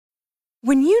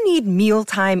When you need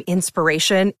mealtime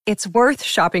inspiration, it's worth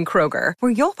shopping Kroger,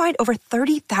 where you'll find over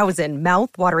 30,000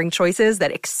 mouth-watering choices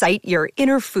that excite your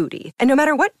inner foodie. And no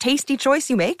matter what tasty choice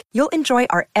you make, you'll enjoy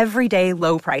our everyday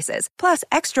low prices, plus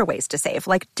extra ways to save,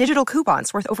 like digital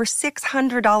coupons worth over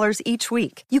 $600 each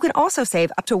week. You can also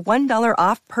save up to $1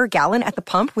 off per gallon at the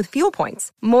pump with fuel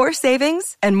points. More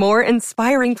savings and more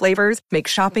inspiring flavors make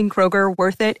shopping Kroger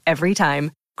worth it every time.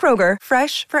 Kroger,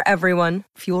 fresh for everyone.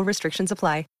 Fuel restrictions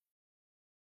apply.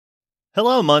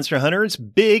 Hello, Monster Hunters.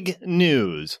 Big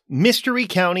news. Mystery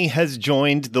County has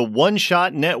joined the One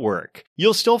Shot Network.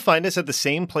 You'll still find us at the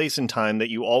same place and time that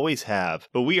you always have,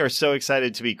 but we are so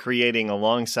excited to be creating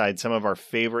alongside some of our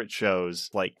favorite shows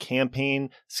like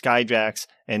Campaign, Skyjacks,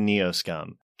 and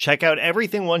Neoscum. Check out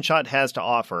everything One Shot has to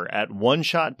offer at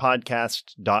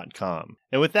oneshotpodcast.com.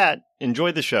 And with that,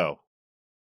 enjoy the show.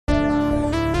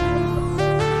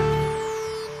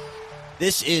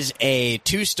 This is a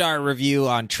 2-star review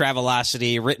on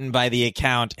Travelocity written by the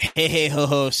account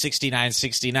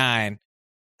HeyHeyHoHo6969,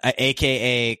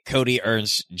 a.k.a. Cody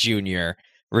Ernst Jr.,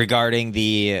 regarding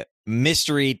the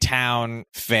Mystery Town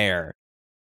Fair.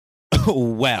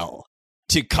 Well,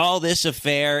 to call this a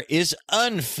fair is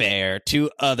unfair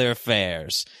to other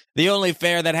fairs. The only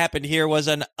fair that happened here was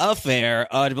an affair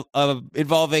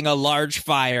involving a large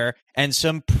fire and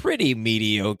some pretty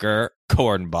mediocre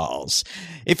cornballs.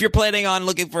 If you're planning on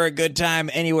looking for a good time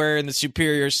anywhere in the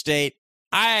Superior State,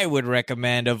 I would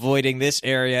recommend avoiding this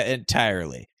area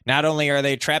entirely. Not only are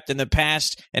they trapped in the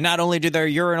past, and not only do their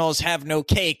urinals have no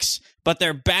cakes, but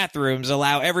their bathrooms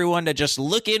allow everyone to just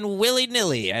look in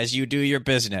willy-nilly as you do your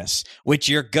business, which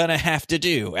you're gonna have to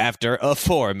do after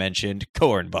aforementioned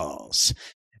cornballs.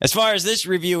 As far as this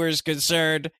reviewer is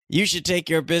concerned, you should take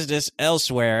your business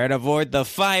elsewhere and avoid the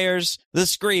fires, the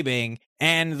screaming,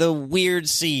 and the weird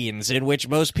scenes in which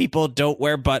most people don't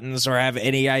wear buttons or have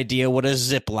any idea what a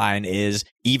zip line is,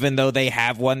 even though they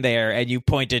have one there and you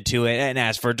pointed to it and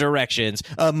asked for directions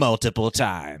multiple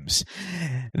times.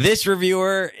 This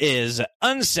reviewer is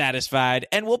unsatisfied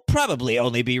and will probably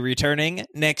only be returning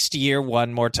next year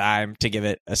one more time to give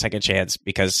it a second chance,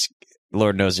 because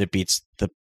Lord knows it beats the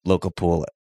local pool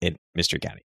in Mystery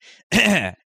County.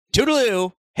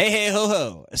 Toodaloo, hey, hey, ho,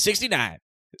 ho, 69.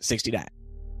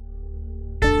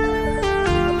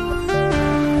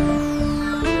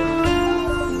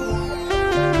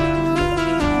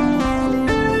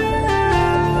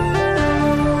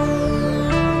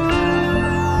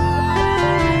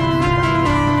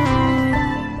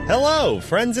 Hello,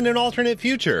 friends in an alternate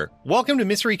future. Welcome to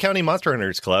Mystery County Monster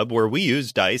Hunters Club, where we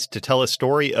use dice to tell a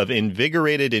story of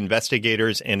invigorated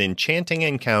investigators and enchanting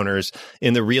encounters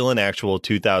in the real and actual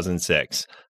 2006.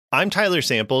 I'm Tyler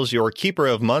Samples, your keeper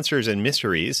of monsters and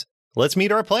mysteries. Let's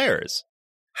meet our players.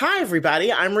 Hi,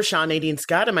 everybody. I'm Rashawn Nadine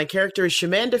Scott, and my character is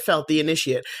Shamanda Felt, the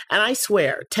Initiate. And I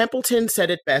swear, Templeton said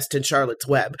it best in Charlotte's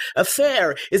Web. A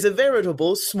fair is a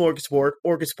veritable smorgasbord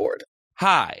orgasbord.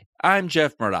 Hi, I'm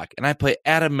Jeff Murdoch, and I play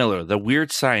Adam Miller, the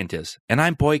weird scientist, and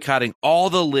I'm boycotting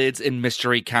all the lids in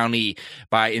Mystery County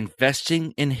by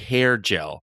investing in hair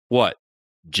gel. What?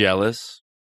 Jealous?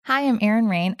 Hi, I'm Erin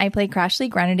Rain. I play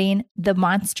Crashly Grenadine, the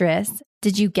monstrous.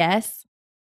 Did you guess?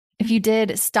 If you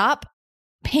did, stop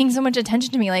paying so much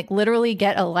attention to me, like literally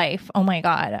get a life. Oh my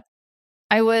God.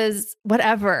 I was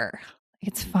whatever.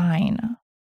 It's fine.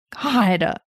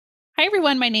 God. Hi,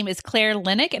 everyone. My name is Claire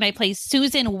Linick, and I play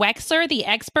Susan Wexler, the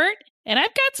expert, and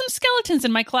I've got some skeletons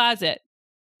in my closet.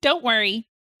 Don't worry.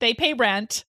 They pay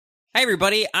rent. Hi,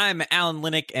 everybody. I'm Alan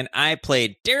Linick, and I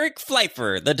played Derek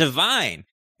Pfeiffer, the Divine.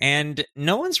 And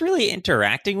no one's really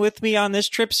interacting with me on this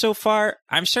trip so far.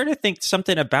 I'm starting to think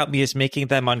something about me is making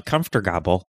them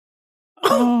uncomfortable.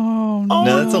 Oh, no.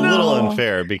 No, that's a little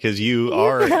unfair because you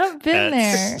are have been at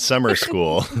there. Summer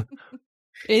school.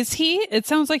 Is he? It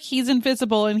sounds like he's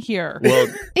invisible in here. Well,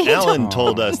 Alan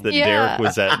told us that Yeah. Derek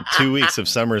was at 2 weeks of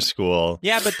summer school.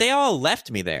 Yeah, but they all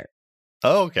left me there.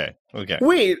 Oh, okay. Okay.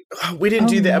 Wait, we didn't Oh,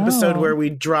 do the episode no. where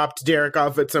we dropped Derek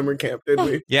off at summer camp, did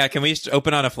we? Yeah, can we just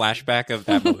open on a flashback of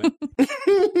that moment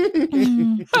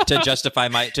to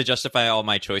justify all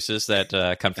my choices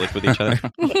that conflict with each other?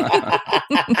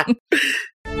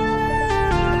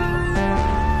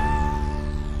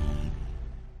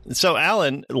 So,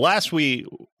 Alan, last we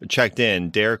checked in,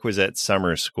 Derek was at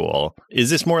summer school. Is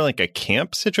this more like a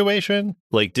camp situation?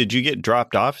 Like, did you get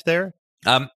dropped off there?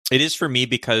 It is for me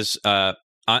because Aunt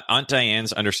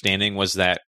Diane's understanding was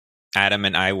that Adam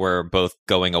and I were both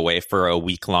going away for a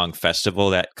week-long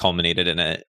festival that culminated in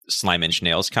a Slime Inch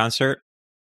Nails concert.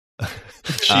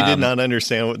 She did not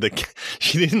understand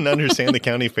she didn't understand the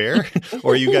county fair,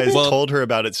 or you guys told her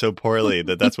about it so poorly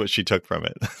that that's what she took from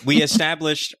it. We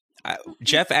established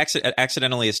Jeff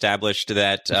accidentally established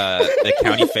that the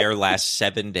county fair lasts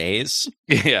 7 days.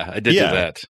 Yeah, I did do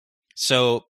that.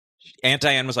 So Aunt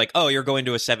Diane was like, oh, you're going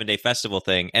to a 7-day festival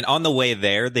thing. And on the way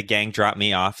there, the gang dropped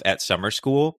me off at summer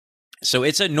school. So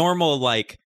it's a normal,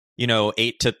 8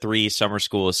 to 3 summer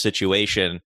school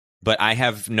situation. But I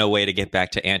have no way to get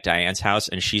back to Aunt Diane's house,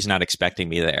 and she's not expecting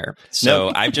me there.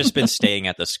 So I've just been staying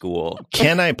at the school.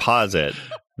 Can I posit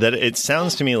that it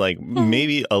sounds to me like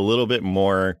maybe a little bit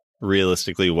more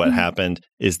realistically what happened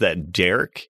is that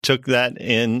Derek took that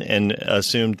in and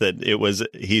assumed that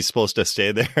he's supposed to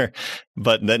stay there,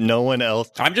 but that no one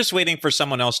else. I'm just waiting for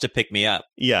someone else to pick me up.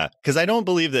 Yeah, because I don't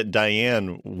believe that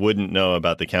Diane wouldn't know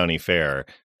about the county fair,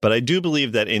 but I do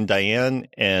believe that in Diane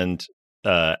and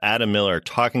Adam Miller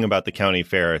talking about the county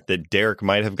fair, that Derek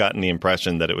might have gotten the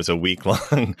impression that it was a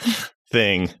week-long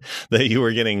thing that you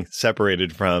were getting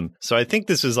separated from. So I think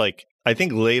this is I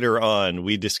think later on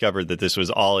we discovered that this was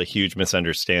all a huge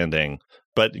misunderstanding.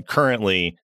 But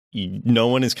currently, no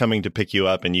one is coming to pick you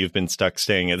up and you've been stuck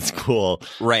staying at school.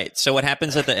 Right. So what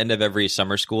happens at the end of every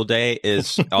summer school day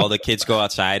is all the kids go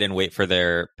outside and wait for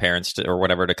their parents or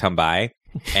whatever to come by.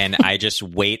 And I just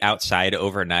wait outside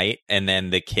overnight, and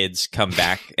then the kids come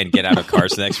back and get out of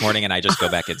cars the next morning, and I just go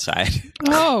back inside.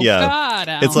 Oh, yeah. God.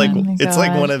 Al. It's like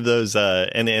God. one of those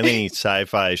in any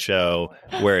sci-fi show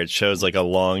where it shows a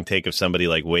long take of somebody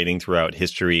waiting throughout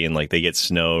history and they get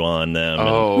snow on them.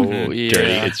 Oh, and yeah.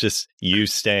 dirty. It's just you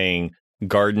staying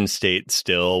garden state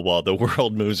still while the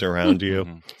world moves around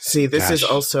you. See, this is Gosh.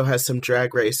 also has some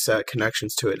Drag Race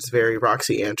connections to it. It's very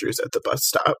Roxy Andrews at the bus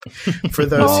stop. For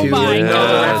those Oh who my know the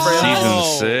God.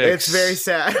 reference. Season 6. It's very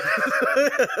sad.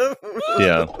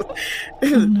 Yeah.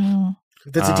 Oh, no.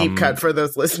 That's a deep cut for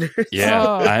those listeners. Yeah,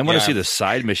 Oh. I want to Yeah. see the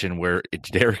side mission where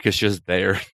Derek is just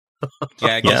there.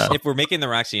 Yeah, I guess Yeah. if we're making the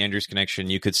Roxy Andrews connection,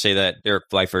 you could say that Derek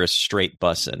Pfeiffer is straight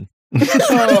bussin'.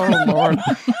 Oh, Lord.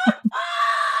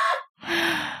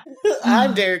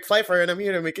 I'm Derek Pfeiffer, and I'm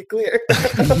here to make it clear.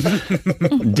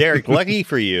 Derek, lucky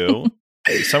for you,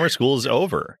 summer school is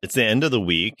over. It's the end of the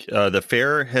week. The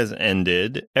fair has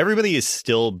ended. Everybody is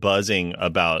still buzzing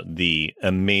about the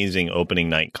amazing opening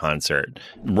night concert.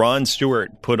 Ron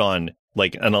Stewart put on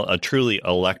a truly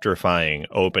electrifying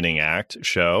opening act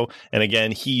show. And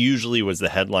again, he usually was the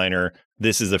headliner.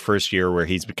 This is the first year where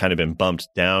he's kind of been bumped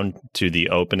down to the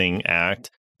opening act.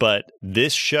 But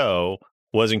this show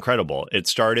was incredible. It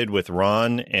started with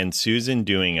Ron and Susan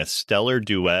doing a stellar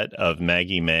duet of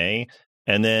Maggie May.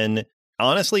 And then,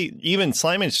 honestly, even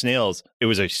Slime and Snails, it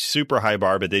was a super high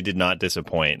bar, but they did not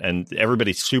disappoint. And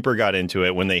everybody super got into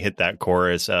it when they hit that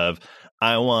chorus of,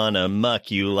 I want to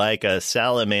muck you like a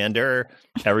salamander.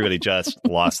 Everybody just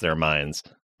lost their minds.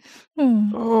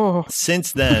 Oh.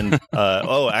 Since then,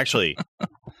 actually,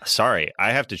 sorry,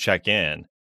 I have to check in.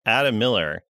 Adam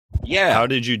Miller, Yeah. how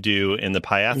did you do in the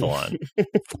Piathlon?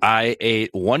 I ate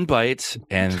one bite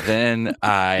and then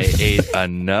I ate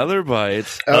another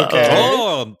bite. Okay.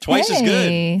 Oh, twice as good.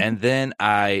 Hey. And then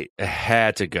I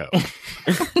had to go.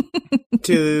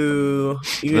 To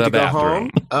you The to go bathroom.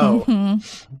 home? Oh.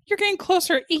 Mhm. You're getting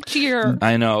closer each year.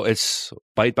 I know, it's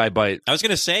bite by bite. I was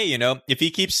going to say, if he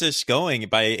keeps this going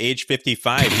by age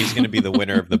 55, he's going to be the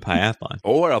winner of the Piathlon.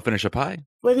 Or I'll finish a pie.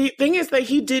 Well, the thing is that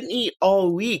he didn't eat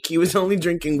all week. He was only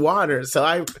drinking water.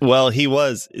 So Well,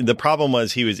 the problem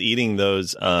was he was eating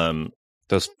those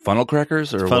Those funnel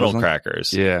crackers? Or what funnel was it?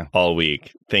 crackers Yeah. all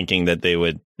week, thinking that they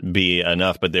would be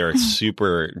enough, but they're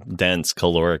super dense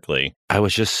calorically. I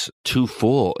was just too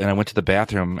full and I went to the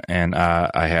bathroom and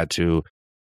I had to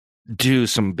do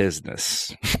some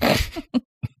business.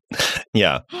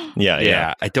 Yeah.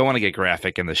 I don't want to get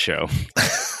graphic in the show.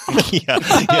 yeah,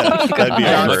 that'd be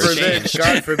God our for first. forbid.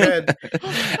 God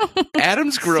forbid.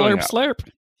 Adam's growing Slurp, up. slurp.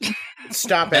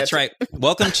 Stop it. That's right.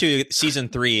 Welcome to season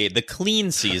 3, the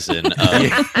clean season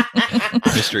of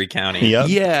Mystery County. Yep.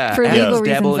 Yeah. For Adam's legal reasons,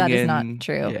 dabbling that is in- not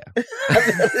true.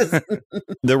 Yeah.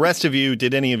 The rest of you,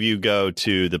 did any of you go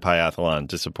to the Piathlon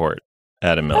to support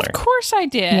Adam Miller? Of course I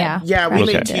did. Yeah. Yeah, we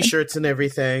Okay. made T-shirts and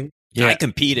everything. I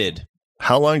competed.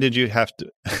 How long did you have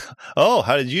to? Oh,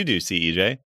 how did you do,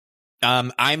 CEJ?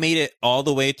 I made it all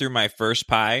the way through my first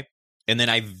pie, and then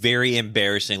I very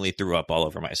embarrassingly threw up all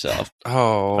over myself.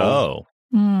 Oh.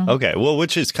 Mm. Okay. Well,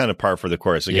 which is kind of par for the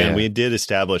course. Again, Yeah. we did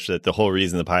establish that the whole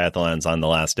reason the Piathlon's on the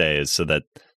last day is so that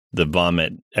the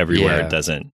vomit everywhere Yeah.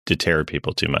 doesn't deter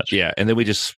people too much. Yeah. And then we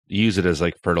just use it as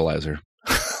like fertilizer.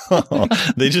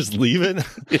 They just leave it?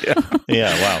 Yeah.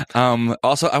 Yeah, wow.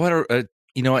 Also, I want to,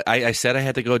 you know what? I said I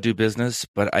had to go do business,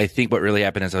 but I think what really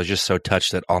happened is I was just so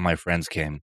touched that all my friends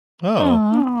came. Oh,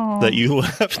 Aw. that you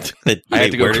left. That I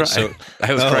had to go where cry. did- so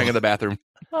I was Oh. crying in the bathroom.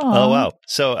 Oh, wow.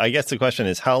 So I guess the question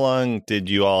is, how long did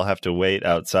you all have to wait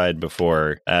outside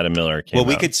before Adam Miller came Well,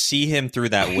 we out? could see him through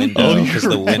that window because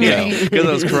the window Because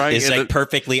I was crying. is and like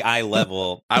perfectly eye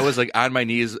level. I was like on my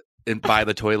knees by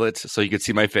the toilet, so you could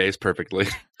see my face perfectly.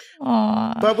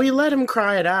 Aw. But we let him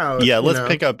cry it out. Yeah, you let's know.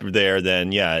 pick up there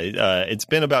then. Yeah, it's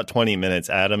been about 20 minutes.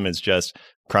 Adam is just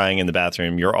crying in the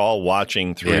bathroom. You're all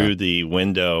watching through the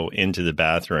window into the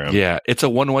bathroom. Yeah, it's a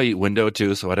one-way window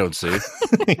too, so I don't see.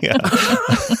 Yeah.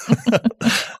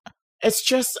 It's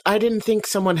just, I didn't think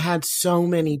someone had so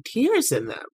many tears in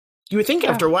them. You would think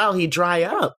after a while he'd dry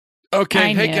up.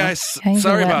 Okay, I hey knew. guys, He's a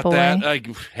sorry wet about boy. that. I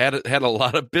had a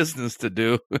lot of business to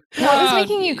do. What was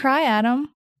making you cry, Adam?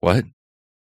 What?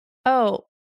 Oh,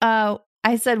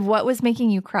 I said, what was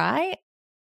making you cry?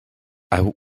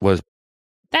 I was.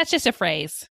 That's just a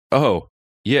phrase. Oh,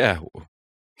 yeah.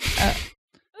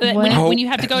 When, What? when you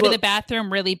have to go to Well- the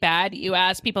bathroom really bad, you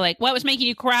ask people like, "What was making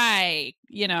you cry?"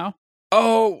 You know.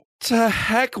 Oh, to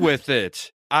heck with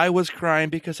it. I was crying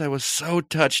because I was so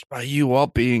touched by you all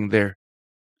being there.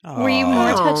 Were you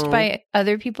more touched Aw. by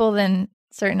other people than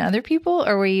certain other people,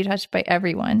 or were you touched by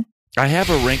everyone? I have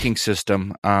a ranking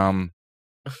system,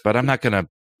 but I'm not gonna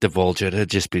divulge it. It'd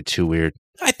just be too weird.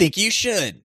 I think you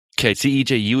should. Okay,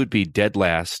 CEJ, you would be dead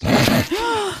last, and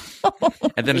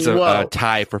then it's a Whoa.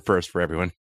 tie for first for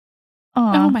everyone.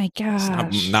 Aw. Oh my It's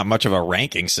gosh. not much of a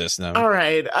ranking system. All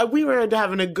right. We were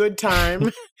having a good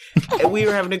time. We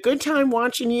were having a good time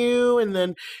watching you. And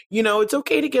then, it's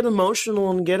okay to get emotional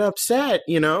and get upset,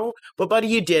 But, buddy,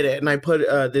 you did it. And I put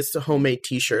this homemade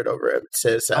T-shirt over it. It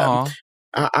says,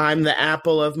 I'm the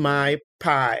apple of my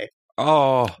pie.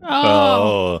 Oh,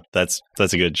 Oh. Oh, that's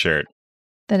a good shirt.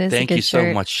 That is a thank good you so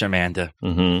shirt. much, Shamanda.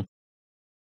 Hmm.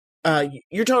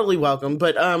 You're totally welcome.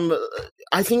 But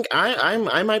I think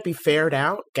I might be fared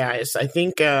out, guys. I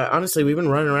think, honestly, we've been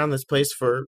running around this place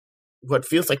for what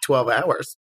feels like 12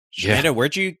 hours. Yeah. Amanda,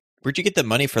 where'd you get the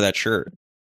money for that shirt?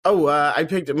 Oh, I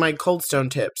picked up my Cold Stone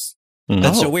tips.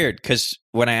 That's Oh. so weird because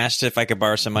when I asked if I could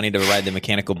borrow some money to ride the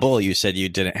mechanical bull, you said you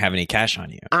didn't have any cash on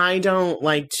you. I don't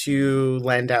like to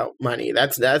lend out money.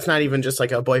 That's not even just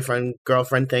like a boyfriend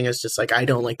girlfriend thing. It's just like I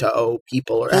don't like to owe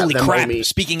people or Holy have them crap! owe me.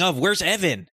 Speaking of, where's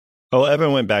Evan? Oh,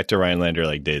 Evan went back to Rhinelander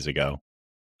like days ago.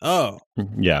 Oh,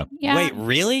 Yeah. Yeah. wait,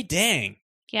 really? Dang.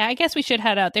 Yeah, I guess we should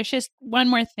head out. There's just one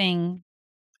more thing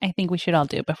I think we should all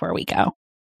do before we go.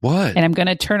 What? And I'm going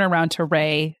to turn around to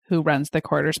Ray, who runs the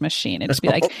quarters machine, and just be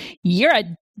like, "You're a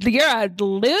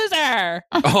loser."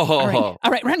 Oh,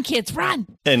 All right, run, kids, run.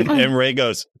 And Ray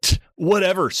goes,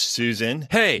 whatever, Susan.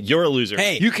 hey, You're a loser.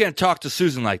 Hey, you can't talk to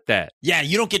Susan like that. yeah,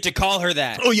 you don't get to call her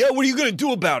that. Oh, yeah? What are you going to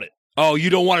do about it? Oh, you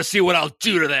don't want to see what I'll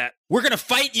do to that. We're gonna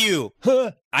fight you.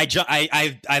 Huh?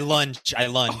 I lunge. I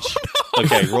lunge.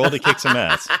 Okay, roll to kick some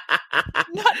ass.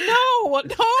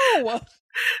 No.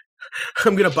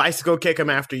 I'm gonna bicycle kick him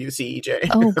after you, CEJ.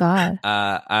 Oh, God.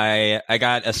 I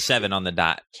got a 7 on the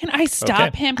dot. Can I stop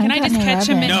Okay. him? Can I I got just an catch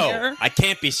him in 11. No, here? I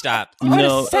can't be stopped. What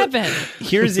No. a 7.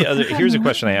 Here's a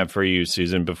question I have for you,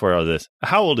 Susan, before all this.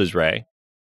 How old is Ray?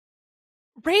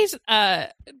 Ray's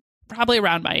probably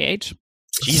around my age.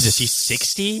 Jesus, he's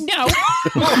 60? No.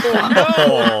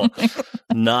 Oh,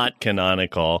 not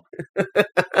canonical.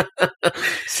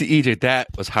 CEJ, that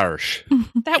was harsh.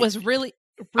 That was really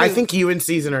rude. I think you and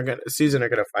Susan are gonna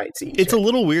fight. CEJ. It's a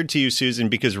little weird to you, Susan,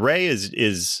 because Ray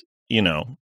is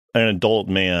an adult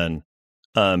man,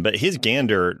 but his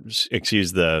gander,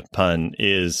 excuse the pun,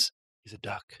 is He's a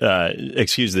duck.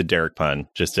 excuse the Derek pun,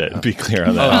 just to be clear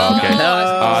on that. Oh, okay. No,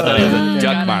 I thought he was a Mm.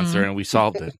 duck monster, and we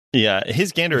solved it. Yeah,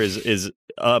 his gander is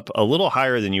up a little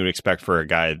higher than you would expect for a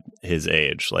guy his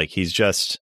age. Like he's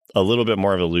just a little bit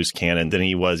more of a loose cannon than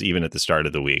he was even at the start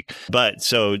of the week. But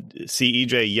so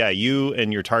CEJ, yeah, you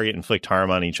and your target inflict harm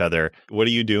on each other. What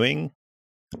are you doing?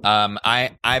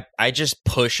 I just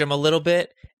push him a little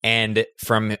bit, and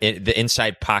from the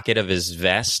inside pocket of his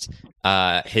vest,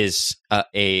 his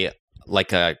a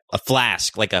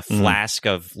flask, like a flask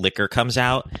of liquor comes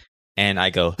out, and I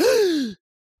go,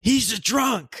 "He's a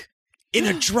drunk in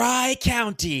a dry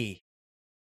county."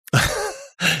 And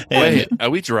Wait, are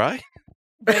we dry?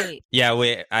 Wait. Yeah,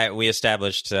 we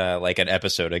established like an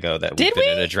episode ago that we've Did been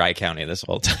we? in a dry county this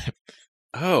whole time.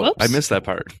 Oh, Whoops. I missed that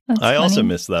part. That's I also funny.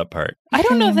 missed that part. I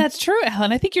don't know if that's true,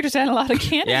 Ellen. I think you're just adding a lot of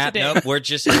canon Yeah, today. no,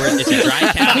 it's a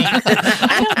dry county.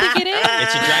 I don't think it is.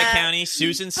 It's a dry county.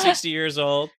 Susan's 60 years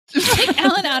old. Take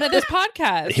Ellen out of this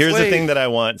podcast. Here's Wait. the thing that I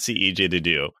want CEJ to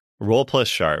do. Roll plus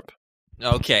sharp.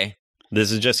 Okay.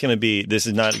 This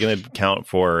is not going to count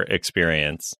for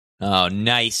experience. Oh,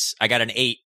 nice. I got an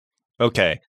 8.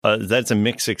 Okay. That's a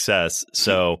mixed success.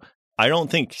 So I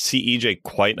don't think CEJ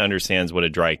quite understands what a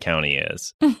dry county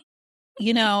is.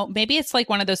 Maybe it's like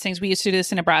one of those things we used to do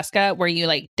this in Nebraska where you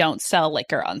like don't sell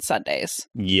liquor on Sundays.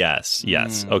 Yes.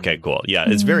 Okay, cool. Yeah,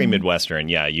 it's very Midwestern.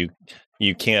 Yeah,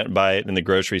 you can't buy it in the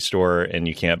grocery store and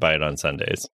you can't buy it on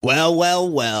Sundays.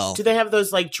 Well. Do they have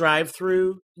those like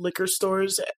drive-through liquor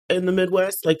stores in the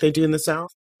Midwest like they do in the South?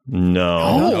 No.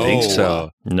 I don't think so.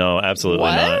 No, absolutely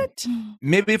not.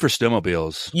 Maybe for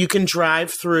snowmobiles. You can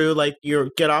drive through, like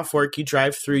you get off work, you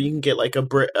drive through, you can get like a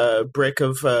brick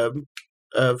of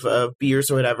beers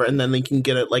or whatever, and then you can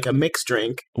get like a mixed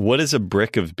drink. What is a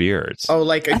brick of beers? Oh,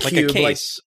 like a Like cube, a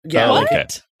case. yeah, Oh, What? okay.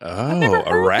 Oh, never a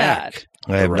heard rack. that.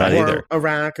 I have not or either. a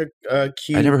rack, a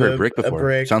cube. I never heard a brick before.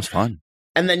 brick. Sounds fun.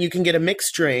 And then you can get a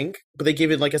mixed drink, but they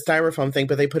give it like a styrofoam thing,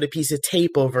 but they put a piece of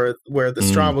tape over where the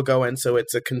straw will go in, so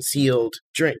it's a concealed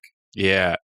drink.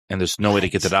 Yeah, and there's no way to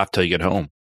get that off till you get home.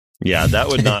 Yeah, that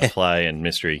would not fly in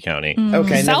Mystery County. Okay,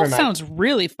 never South mind. sounds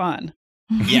really fun.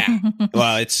 Yeah.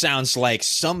 Well, it sounds like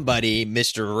somebody,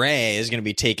 Mr. Ray, is going to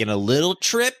be taking a little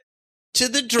trip to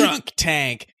the drunk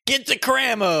tank. Get to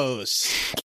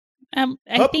Cramos. I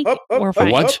think we're up,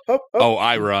 fine. What? up. Oh,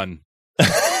 I run.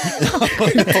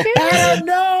 Oh,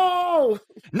 no!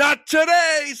 Not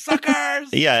today, suckers!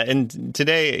 Yeah, and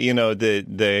today,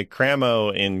 the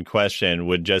Cramo in question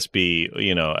would just be,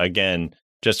 again,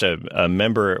 just a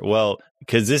member. Well,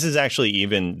 because this is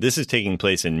taking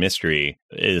place in Mystery,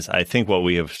 is I think what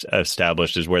we have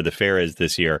established is where the fair is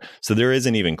this year. So there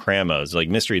isn't even Cramos. Like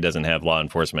Mystery doesn't have law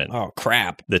enforcement. Oh,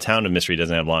 crap. The town of Mystery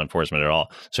doesn't have law enforcement at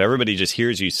all. So everybody just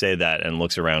hears you say that and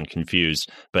looks around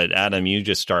confused. But Adam, you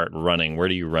just start running. Where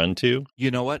do you run to? You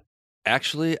know what?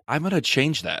 Actually, I'm going to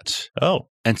change that. Oh.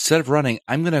 Instead of running,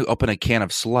 I'm going to open a can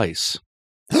of Slice.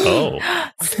 Oh.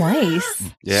 Slice.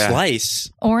 Yeah.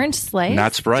 Slice. Orange slice.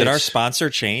 Not Sprite. Did our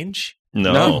sponsor change?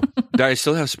 No. I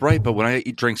still have Sprite, but when I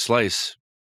drink Slice,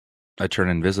 I turn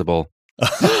invisible.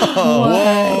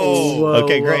 Whoa. Whoa,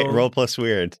 Okay, great. whoa. Roll plus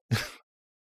weird.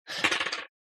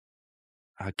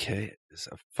 Okay, it's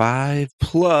a 5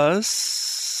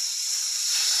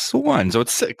 plus 1, so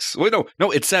it's 6. Wait, no,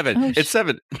 it's 7. Oh, It's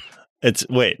 7. It's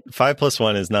 5 plus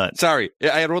 1 is not. Sorry,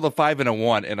 I had rolled a 5 and a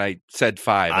 1, and I said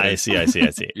 5. I see.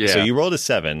 Yeah. So you rolled a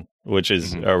 7, which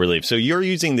is a relief. So you're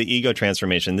using the ego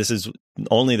transformation. This is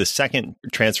only the second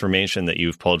transformation that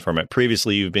you've pulled from it.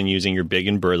 Previously, you've been using your big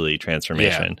and burly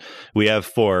transformation. Yeah. We have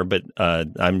 4, but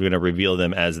I'm going to reveal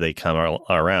them as they come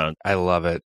around. I love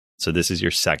it. So this is your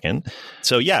second.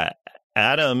 So yeah,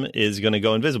 Adam is going to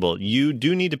go invisible. You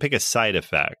do need to pick a side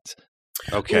effect.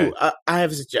 Okay. Ooh, I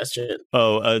have a suggestion.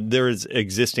 Oh, there is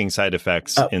existing side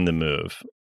effects in the move.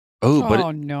 Oh,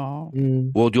 but no.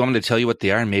 Well, do you want me to tell you what they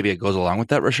are, and maybe it goes along with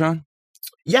that, Rashawn?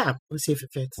 Yeah, let's see if it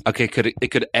fits. Okay, it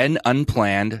could end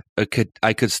unplanned.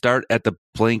 I could start at the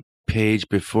blank page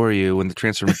before you when the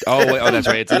transformation. That's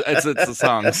right. It's the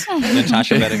songs.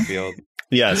 Natasha Bedingfield.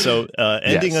 Yeah, so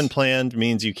ending Yes. unplanned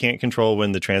means you can't control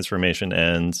when the transformation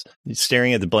ends.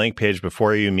 Staring at the blank page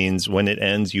before you means when it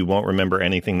ends, you won't remember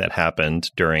anything that happened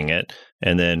during it.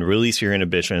 And then release your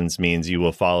inhibitions means you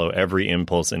will follow every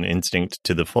impulse and instinct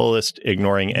to the fullest,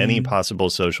 ignoring any possible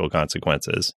social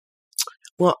consequences.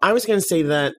 Well, I was going to say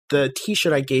that the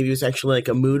T-shirt I gave you is actually like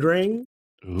a mood ring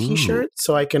T-shirt,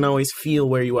 so I can always feel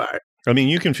where you are. I mean,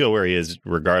 you can feel where he is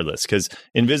regardless, because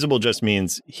invisible just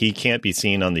means he can't be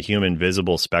seen on the human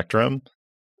visible spectrum.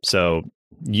 So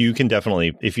you can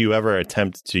definitely, if you ever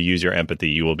attempt to use your empathy,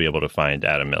 you will be able to find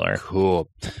Adam Miller.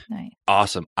 Cool. Nice.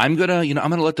 Awesome. I'm gonna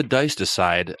let the dice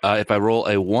decide if I roll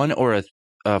a 1 or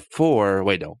a 4.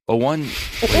 Wait, no, a 1.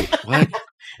 Wait, what?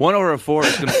 1 or a 4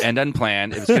 is going to end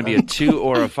unplanned. If it's going to be a 2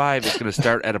 or a 5, it's going to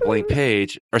start at a blank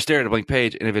page or stare at a blank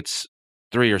page. And if it's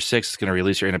 3 or 6, it's going to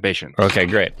release your inhibition. Okay,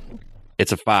 great.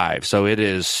 It's a 5, so it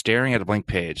is staring at a blank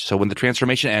page. So when the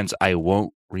transformation ends, I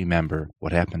won't remember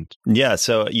what happened. Yeah,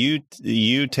 so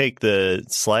you take the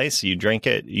slice, you drink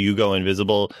it, you go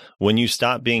invisible. When you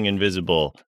stop being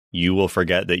invisible, you will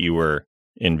forget that you were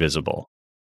invisible.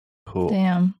 Cool.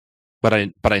 Damn.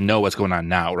 But I know what's going on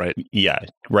now, right? Yeah,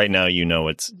 right now you know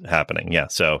what's happening. Yeah,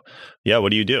 so yeah, what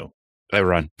do you do? I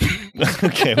run.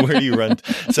 Okay, where do you run?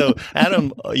 So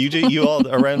Adam, you all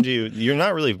around you, you're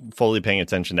not really fully paying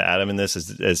attention to Adam in this as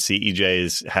CEJ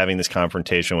is having this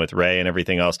confrontation with Ray and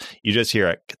everything else. You just hear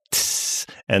a tss,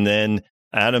 and then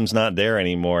Adam's not there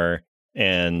anymore.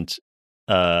 And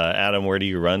Adam, where do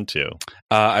you run to?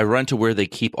 I run to where they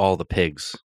keep all the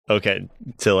pigs. Okay,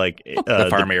 to like The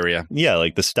farm area. Yeah,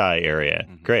 like the sty area.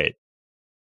 Mhm. Great.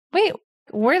 Wait,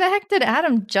 where the heck did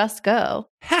Adam just go?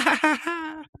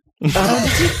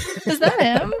 Is that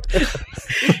him?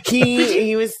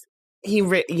 He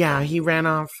ran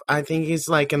off. I think he's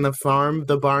like in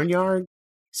the barnyard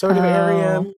sort of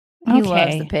area. He Okay.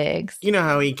 loves the pigs. You know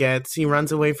how he gets. He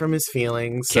runs away from his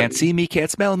feelings. Can't see me, can't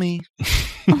smell me.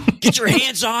 Get your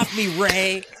hands off me,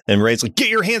 Ray. And Ray's like, get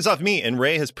your hands off me. And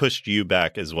Ray has pushed you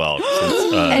back as well.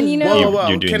 Since, And you know- Whoa.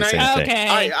 you're doing Can the same I- thing.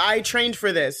 Okay. I trained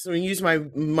for this. I'm going to use my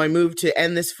move to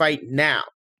end this fight now.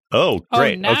 Oh, Oh,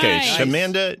 great. nice. Okay,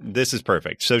 Shamanda, this is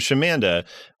perfect. So Shamanda,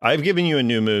 I've given you a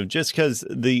new move just because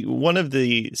one of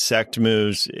the sect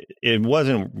moves, it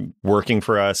wasn't working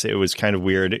for us. It was kind of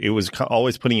weird. It was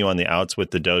always putting you on the outs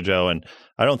with the dojo, and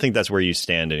I don't think that's where you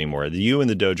stand anymore. You and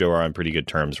the dojo are on pretty good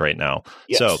terms right now.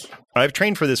 Yes. So I've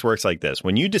trained for this works like this.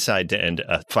 When you decide to end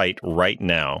a fight right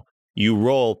now, you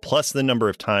roll plus the number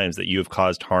of times that you have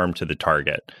caused harm to the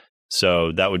target.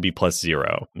 So that would be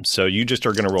 +0. So you just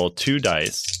are going to roll 2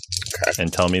 dice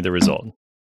and tell me the result.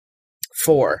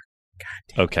 4.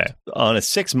 Okay. On a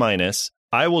 6-,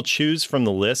 I will choose from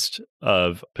the list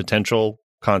of potential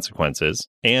consequences,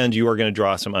 and you are going to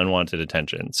draw some unwanted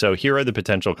attention. So here are the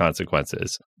potential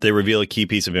consequences. They reveal a key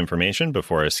piece of information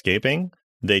before escaping.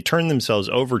 They turn themselves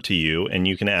over to you, and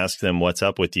you can ask them what's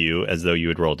up with you as though you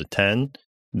had rolled a 10.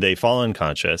 They fall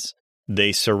unconscious.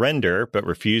 They surrender but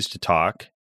refuse to talk.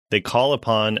 They call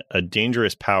upon a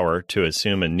dangerous power to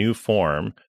assume a new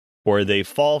form, or they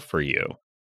fall for you.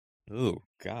 Ooh,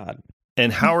 God.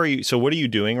 And how are you? So what are you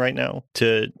doing right now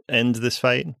to end this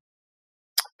fight?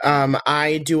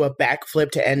 I do a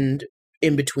backflip to end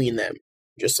in between them.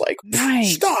 Just like,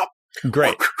 Nice. stop!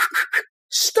 Great.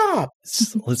 Stop!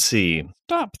 Let's see.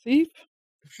 Stop, thief.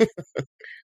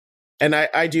 And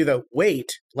I do the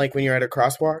wait, like when you're at a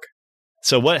crosswalk.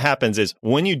 So what happens is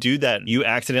when you do that, you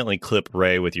accidentally clip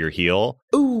Ray with your heel,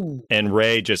 Ooh. and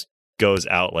Ray just goes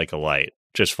out like a light,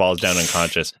 just falls down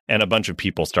unconscious, and a bunch of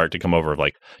people start to come over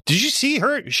like, did you see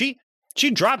her? She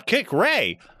drop kicked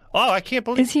Ray. Oh, I can't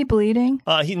believe. Is he bleeding?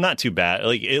 He's not too bad.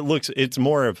 Like it's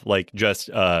more of like just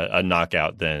a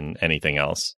knockout than anything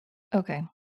else. Okay.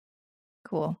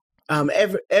 Cool.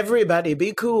 Everybody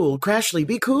be cool. Crashly,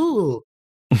 be cool.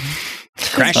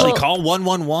 Crashly, Well- call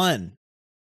 111.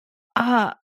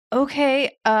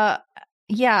 Okay.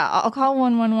 Yeah, I'll call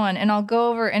 111 and I'll go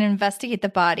over and investigate the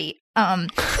body.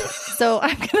 So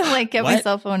I'm gonna get my What?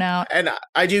 cell phone out. And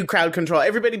I do crowd control.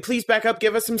 Everybody, please back up.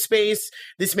 Give us some space.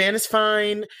 This man is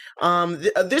fine.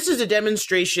 This is a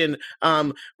demonstration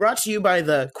brought to you by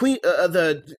the Queen,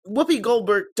 the Whoopi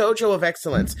Goldberg Dojo of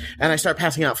Excellence. And I start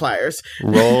passing out flyers.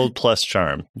 Roll plus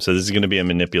charm. So this is going to be a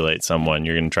manipulate someone.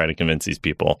 You're going to try to convince these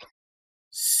people.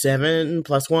 7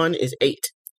 + 1 is 8.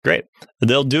 Great.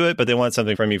 They'll do it, but they want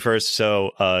something from you first.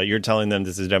 So you're telling them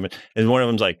this is a demonstration. And one of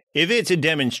them's like, if it's a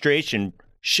demonstration,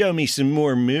 show me some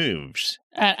more moves.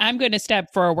 I'm going to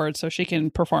step forward so she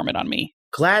can perform it on me.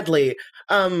 Gladly.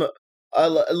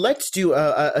 Let's do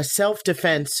a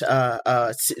self-defense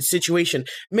situation.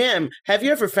 Ma'am, have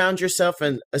you ever found yourself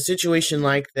in a situation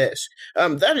like this?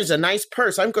 That is a nice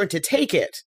purse. I'm going to take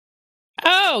it.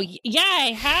 Oh, yeah,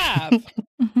 I have.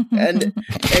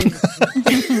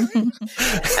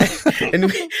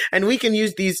 And we can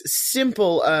use these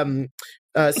simple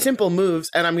moves,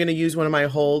 and I'm going to use one of my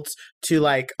holds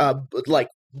to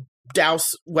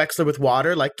douse Wexler with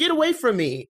water. Like, get away from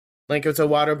me! Like it's a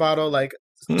water bottle, like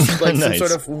some Nice.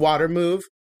 sort of water move.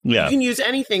 Yeah. You can use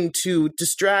anything to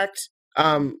distract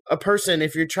a person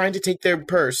if you're trying to take their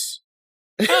purse.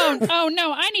 Oh,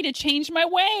 no, I need to change my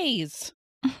ways.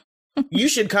 You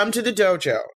should come to the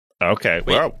dojo. Okay.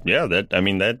 Wait. Well, yeah,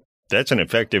 that's an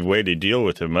effective way to deal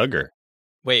with a mugger.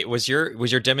 Wait, was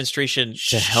your demonstration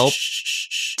to help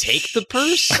take the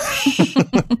purse?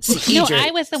 No, Egypt.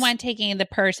 I was the one taking the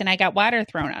purse and I got water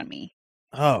thrown on me.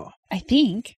 Oh, I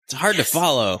think. it's hard to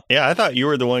follow. Yeah, I thought you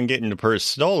were the one getting the purse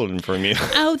stolen from you.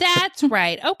 Oh, that's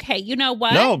right. Okay, you know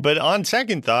what? No, but on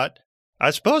second thought,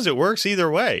 I suppose it works either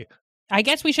way. I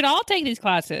guess we should all take these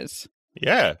classes.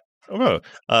 Yeah. Oh,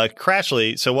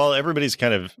 Crashly, so while everybody's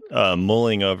kind of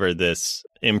mulling over this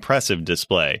impressive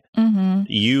display, Mm-hmm.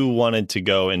 you wanted to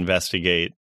go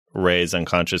investigate Ray's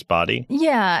unconscious body.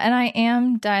 Yeah, and I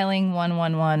am dialing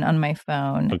 111 on my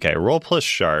phone. Okay, roll plus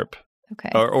sharp. Okay.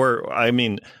 Or I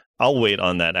mean, I'll wait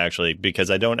on that actually,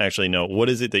 because I don't actually know. What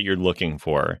is it that you're looking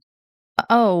for?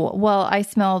 Oh, well, I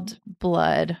smelled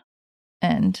blood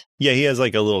and Yeah, he has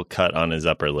like a little cut on his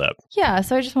upper lip. yeah,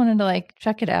 so I just wanted to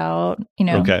check it out,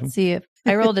 Okay. see if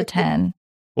I rolled a 10.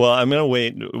 Well, I'm going to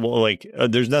wait. Well,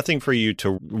 there's nothing for you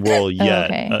to roll yet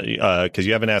Okay. because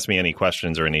you haven't asked me any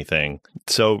questions or anything.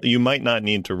 So you might not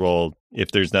need to roll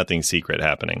if there's nothing secret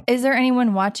happening. Is there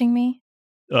anyone watching me?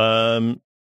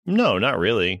 No, not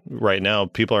really. Right now,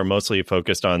 people are mostly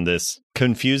focused on this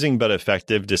confusing but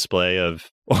effective display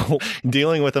of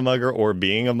dealing with a mugger or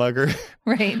being a mugger.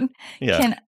 Right.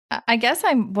 Yeah. I guess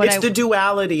it's the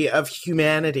duality of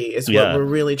humanity is what we're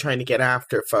really trying to get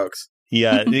after, folks.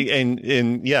 Yeah,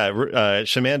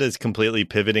 Shamanda is completely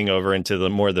pivoting over into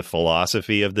the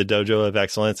philosophy of the Dojo of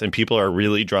Excellence, and people are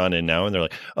really drawn in now, and they're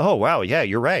like, "Oh, wow, yeah,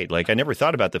 you're right. Like, I never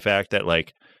thought about the fact that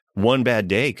like one bad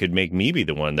day could make me be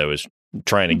the one that was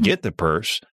trying to get the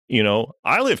purse. You know,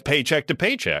 I live paycheck to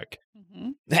paycheck.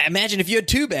 Imagine if you had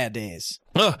 2 bad days.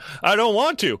 I don't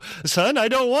want to, son.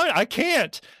 I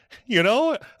can't." You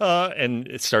know, and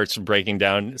it starts breaking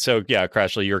down. So, yeah,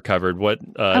 Crashly, you're covered. What?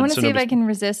 I want to see if I can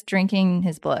resist drinking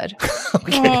his blood.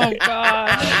 Okay. Oh,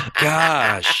 God.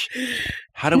 Gosh.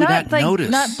 How do we not notice?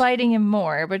 Not biting him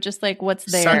more, but just like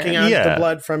what's there. Sucking out the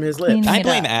blood from his lips. I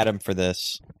blame Adam for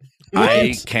this.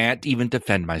 I can't even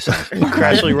defend myself.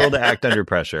 Crashly, roll to act under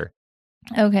pressure.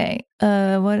 Okay.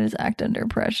 What is act under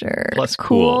pressure? Plus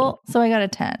cool. So I got a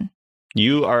 10.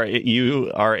 You are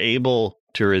able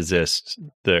to resist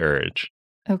the urge.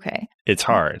 Okay. It's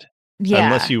hard. Yeah.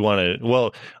 Unless you want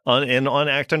to, on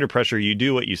act under pressure, you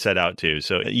do what you set out to.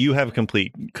 So you have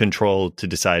complete control to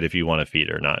decide if you want to feed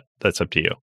or not. That's up to you.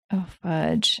 Oh,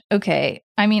 fudge. Okay.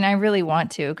 I mean, I really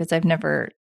want to because I've never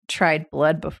tried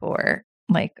blood before,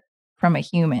 like from a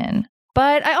human.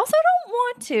 But I also don't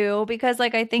want to because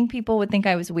like I think people would think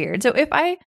I was weird. So if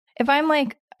I'm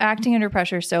like acting under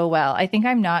pressure so well, I think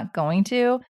I'm not going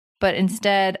to. But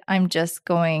instead, I'm just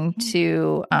going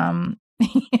to, I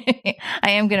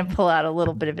am going to pull out a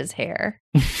little bit of his hair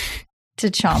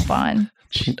to chomp on.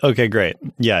 Okay, great.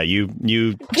 Yeah,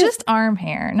 you just arm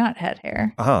hair, not head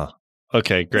hair.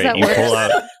 Okay, great. You pull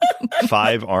out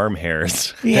 5 arm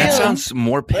hairs. Yeah. That sounds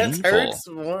more painful. That hurts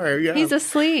more. Yeah. He's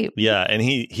asleep. Yeah, and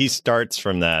he starts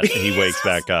from that. He wakes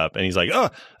back up, and he's like,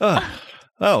 oh,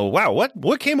 wow,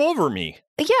 what came over me?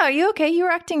 Yeah, are you okay? You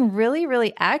were acting really,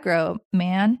 really aggro,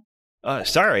 man.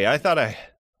 Sorry, I thought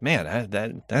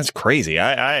that's crazy.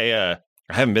 I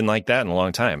haven't been like that in a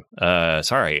long time.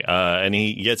 Sorry. And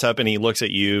he gets up and he looks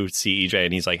at you, CEJ,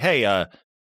 and he's like, hey,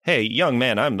 young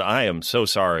man, I am so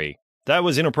sorry. That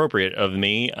was inappropriate of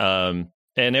me. And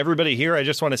everybody here, I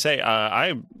just want to say,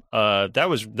 that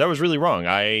was really wrong.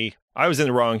 I was in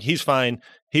the wrong. He's fine.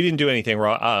 He didn't do anything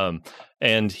wrong.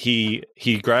 And he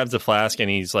grabs the flask and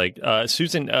he's like,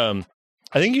 Susan, I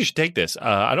think you should take this.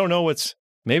 I don't know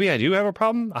maybe I do have a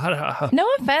problem. No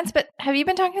offense, but have you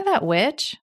been talking to that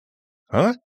witch?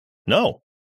 Huh? No.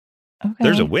 Okay.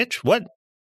 There's a witch? What?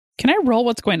 Can I roll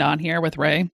what's going on here with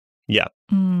Ray? Yeah.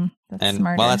 That's and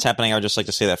smarter. while that's happening, I would just like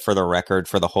to say that for the record,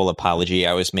 for the whole apology,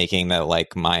 I was making that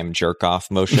like mime jerk off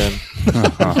motion.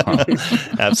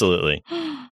 Absolutely.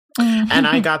 And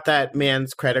I got that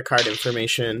man's credit card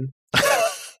information.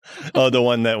 Oh, the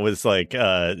one that was like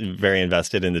very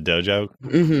invested in the dojo.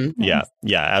 Mm-hmm. Yeah,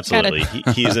 absolutely.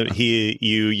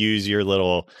 You use your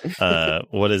little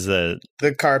what is the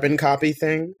carbon copy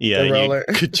thing? Yeah, the roller.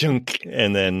 Ka-chunk,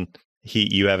 and then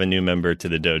you have a new member to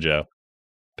the dojo,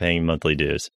 paying monthly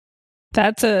dues.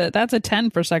 That's a 10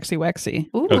 for Sexy Wexy.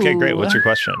 Ooh. Okay, great. What's your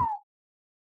question?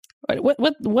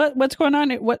 What's going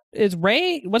on?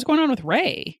 What's going on with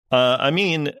Ray? I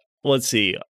mean, let's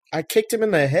see. I kicked him in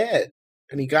the head.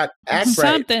 And he got act right.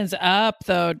 Something's up,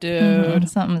 though, dude.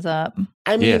 Something's up.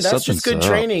 I mean, that's just good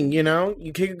training, you know?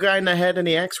 You kick a guy in the head and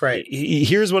he acts right.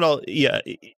 Here's what I'll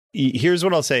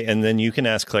say, and then you can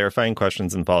ask clarifying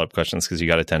questions and follow-up questions because you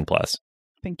got a 10+.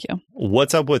 Thank you.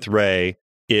 What's up with Ray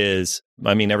is,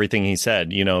 I mean, everything he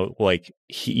said, you know, like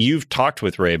you've talked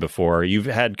with Ray before. You've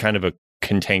had kind of a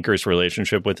cantankerous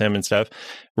relationship with him and stuff.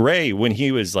 Ray, when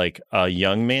he was like a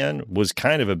young man, was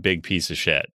kind of a big piece of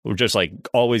shit. Just like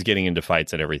always getting into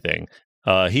fights and everything.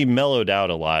 He mellowed out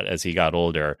a lot as he got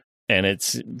older. And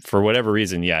it's for whatever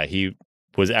reason, yeah, he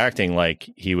was acting like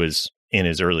he was in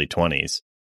his early 20s.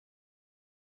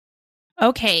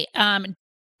 Okay.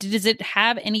 Does it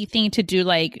have anything to do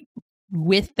like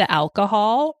with the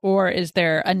alcohol, or is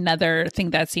there another thing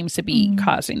that seems to be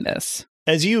causing this?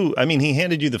 He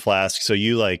handed you the flask, so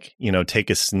you like, you know, take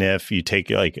a sniff, you take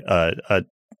like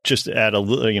just add a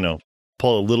little, you know,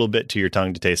 pull a little bit to your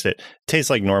tongue to taste it. It tastes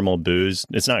like normal booze.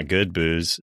 It's not good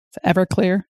booze. It's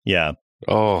Everclear. Yeah.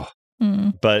 Oh.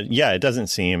 But yeah, it doesn't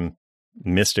seem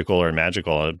mystical or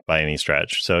magical by any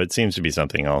stretch. So it seems to be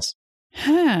something else.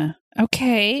 Huh.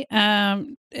 Okay.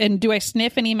 And do I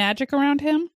sniff any magic around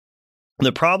him?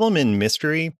 The problem in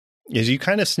mystery is you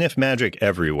kind of sniff magic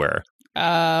everywhere.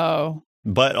 Oh.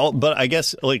 But I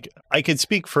guess like I could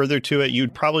speak further to it.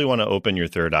 You'd probably want to open your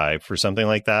third eye for something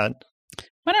like that.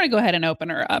 Why don't I go ahead and open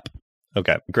her up?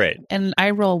 Okay, great. And I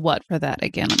roll what for that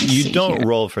again? Let me see You don't here.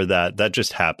 roll for that. That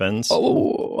just happens.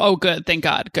 Oh, good. Thank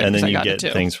God. Good. And 'cause then I you got get it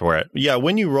too. things for it. Yeah,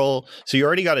 when you roll, so you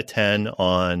already got a 10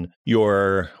 on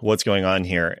your what's going on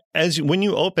here. When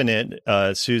you open it,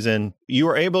 Susan, you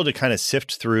are able to kind of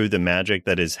sift through the magic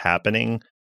that is happening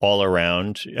all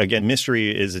around. Again,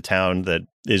 Mystery is a town that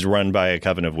is run by a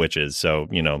coven of witches, so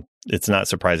it's not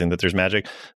surprising that there's magic.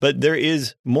 But there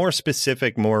is more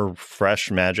specific, more fresh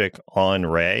magic on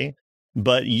Ray.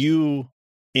 But you,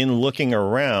 in looking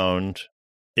around,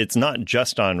 it's not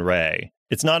just on Ray.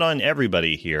 It's not on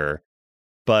everybody here,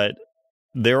 but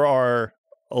there are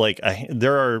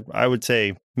I would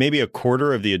say maybe a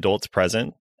quarter of the adults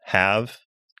present have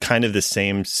kind of the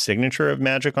same signature of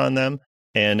magic on them.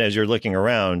 And as you're looking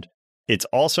around, it's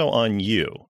also on you.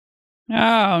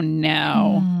 Oh,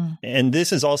 no. Mm. And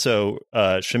this is also,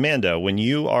 Shamanda, when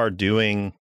you are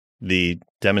doing the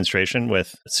demonstration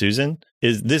with Susan,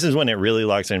 this is when it really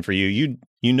locks in for you.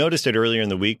 You noticed it earlier in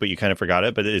the week, but you kind of forgot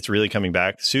it, but it's really coming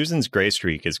back. Susan's gray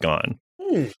streak is gone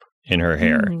in her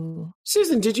hair. Ooh.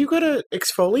 Susan, did you go to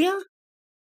Exfolia?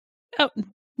 Oh,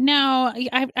 no.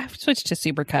 I've switched to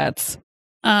Supercuts.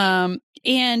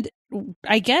 And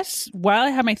I guess while I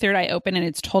have my third eye open and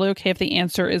it's totally okay if the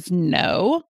answer is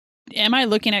no, am I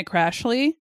looking at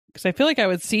Crashly? Because I feel like I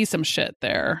would see some shit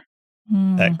there.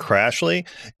 At Crashly?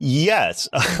 Yes.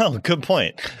 Oh, good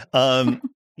point.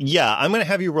 Yeah, I'm going to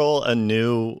have you roll a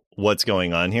new what's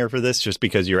going on here for this, just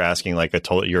because you're asking like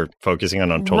you're focusing on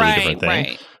a totally different thing.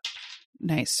 Right.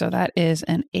 Nice. So that is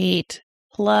an 8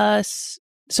 plus.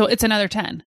 So it's another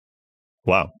 10.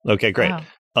 Wow. Okay, great.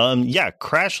 Wow. Yeah,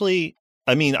 Crashly.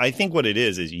 I mean, I think what it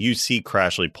is you see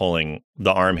Crashly pulling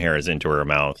the arm hairs into her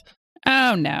mouth.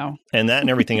 Oh, no. And that and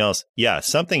everything else. Yeah,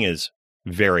 something is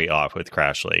very off with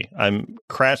Crashly.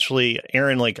 Crashly,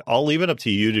 Aaron, I'll leave it up to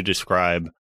you to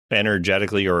describe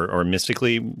energetically or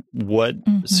mystically what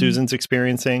Susan's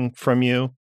experiencing from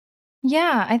you.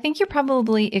 Yeah, I think you're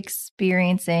probably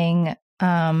experiencing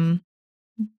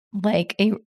like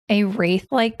a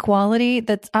wraith-like quality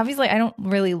that's obviously I don't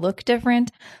really look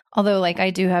different, although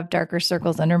I do have darker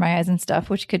circles under my eyes and stuff,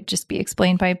 which could just be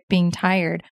explained by being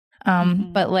tired.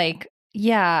 But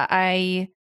yeah, I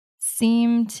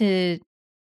seem to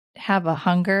have a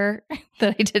hunger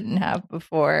that I didn't have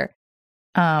before.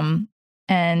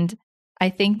 And I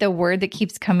think the word that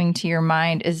keeps coming to your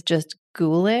mind is just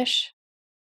ghoulish.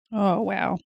 Oh,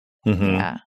 wow. Mm-hmm.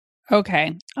 Yeah.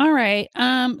 Okay. All right.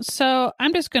 So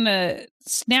I'm just going to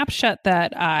snapshot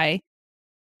that eye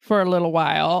for a little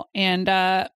while and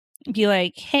be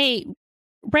like, hey,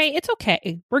 Ray, it's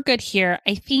okay. We're good here.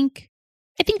 I think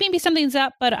maybe something's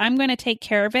up, but I'm going to take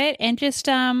care of it and just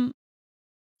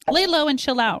lay low and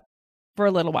chill out for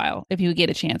a little while if you get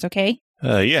a chance, okay?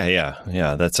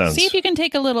 Yeah. That sounds. See if you can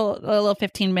take a little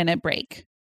 15-minute break.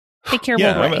 Take care of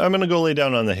Yeah, Ray. I'm going to go lay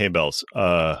down on the hay bales.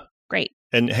 Great.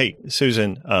 And hey,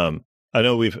 Susan, I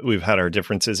know we've had our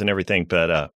differences and everything,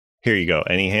 but here you go.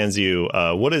 And he hands you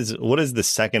what is the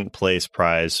second place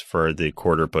prize for the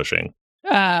quarter pushing?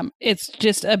 It's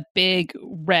just a big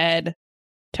red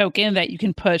token that you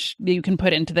can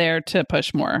put into there to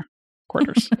push more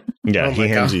quarters. Yeah, Oh he my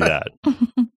hands you God.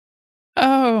 that.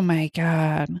 Oh my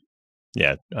God.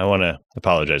 Yeah, I want to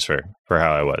apologize for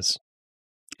how I was.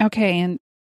 Okay, and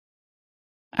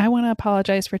I want to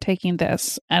apologize for taking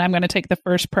this, and I'm going to take the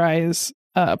first place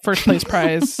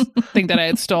prize thing that I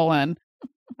had stolen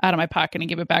out of my pocket and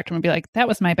give it back to him and be like, that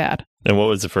was my bad. And what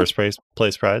was the first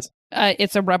place prize?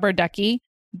 It's a rubber ducky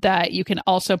that you can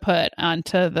also put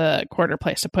onto the quarter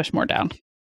place to push more down.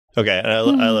 Okay, and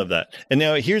I love that. And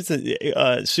now here's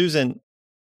the Susan,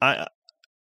 I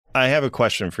have a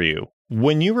question for you.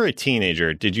 When you were a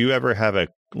teenager, did you ever have a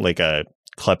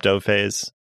klepto phase?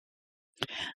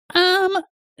 And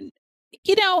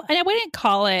I wouldn't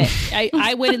call it,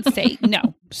 I wouldn't say,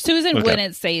 no, Susan Okay.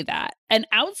 wouldn't say that. An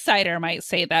outsider might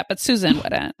say that, but Susan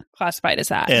wouldn't classify it as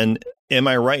that. And am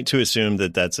I right to assume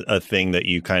that that's a thing that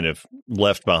you kind of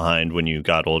left behind when you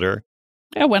got older?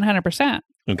 Yeah, 100%.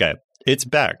 Okay, it's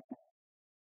back.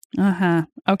 Uh-huh.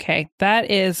 Okay. That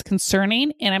is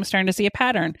concerning, and I'm starting to see a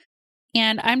pattern.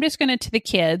 And I'm just going to the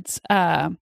kids,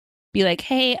 be like,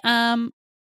 hey,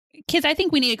 kids, I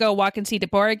think we need to go walk and see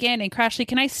Deborah again. And Crashly,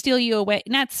 can I steal you away?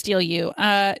 Not steal you.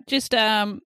 Just,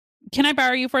 can I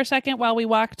borrow you for a second while we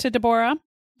walk to Deborah?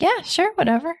 Yeah, sure,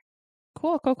 whatever.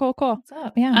 Cool. What's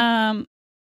up? Yeah.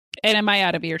 And am I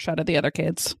out of earshot of the other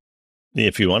kids?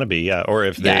 If you want to be, yeah, or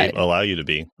if they Yeah. allow you to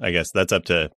be, I guess that's up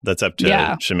to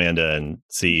Yeah. Shamanda and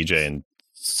CEJ and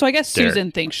So I guess Derek.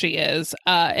 Susan thinks she is.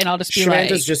 And I'll just be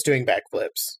Shamanda's like, just doing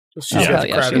backflips. She's Yeah. got the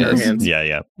Yeah, crowd she in her is. hands. Yeah,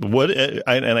 yeah. What?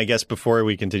 And I guess before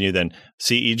we continue, then,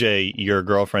 see, EJ, your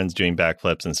girlfriend's doing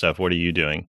backflips and stuff. What are you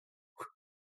doing?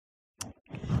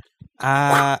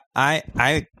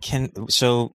 I can.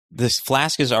 So this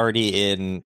flask is already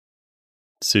in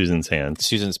Susan's hands.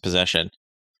 Susan's possession.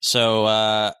 So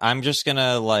I'm just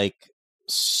gonna like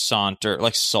saunter,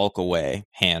 like sulk away,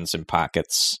 hands in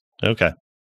pockets. Okay.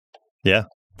 Yeah.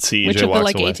 See, Which EJ of the walks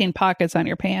like away. 18 pockets on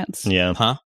your pants? Yeah.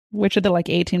 Huh? Which of the like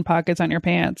 18 pockets on your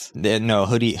pants? No,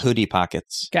 hoodie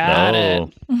pockets. Got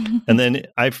it. And then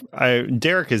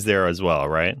Derek is there as well,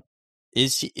 right?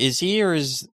 Is he or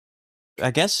is?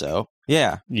 I guess so.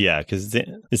 Yeah. Yeah, because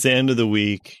it's the end of the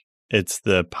week. It's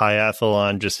the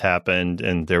Piathlon just happened,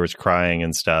 and there was crying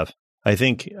and stuff. I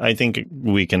think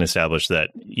we can establish that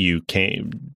you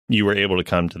were able to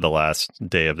come to the last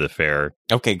day of the fair.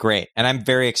 Okay, great. And I'm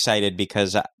very excited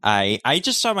because I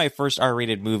just saw my first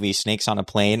R-rated movie, Snakes on a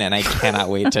Plane, and I cannot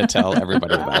wait to tell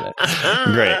everybody about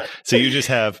it. Great. So you just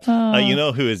have, Oh. you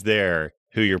know who is there,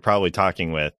 who you're probably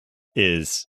talking with,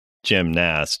 is Jim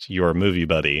Nast, your movie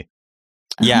buddy.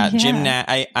 Yeah, Yeah.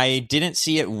 Jim. I didn't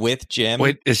see it with Jim.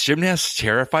 Wait, is Jim Nast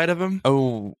terrified of him?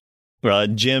 Oh, Well,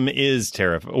 Jim is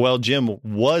terrified. Well, Jim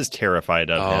was terrified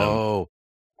of him, Oh,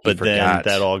 but then forgot.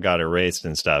 that all got erased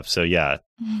and stuff. So yeah,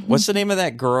 what's the name of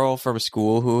that girl from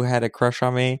school who had a crush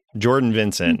on me? Jordan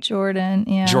Vincent. Jordan?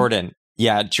 Yeah. Jordan.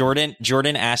 Yeah, Jordan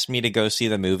asked me to go see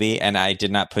the movie, and I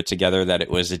did not put together that it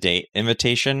was a date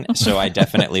invitation, so I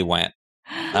definitely went.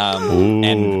 Ooh.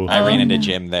 And I ran into Oh.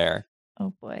 Jim there.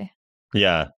 Oh boy.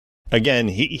 Yeah. Again,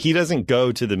 he doesn't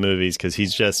go to the movies because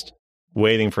he's just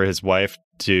waiting for his wife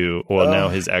to, now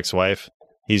his ex-wife.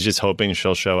 He's just hoping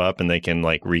she'll show up and they can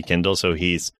like rekindle. So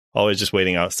he's always just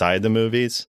waiting outside the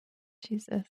movies.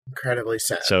 Jesus. Incredibly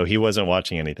sad. So he wasn't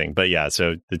watching anything. But yeah,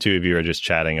 so the two of you are just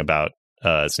chatting about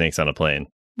Snakes on a Plane,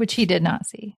 Which he did not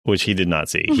see. which he did not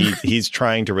see. He's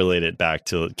trying to relate it back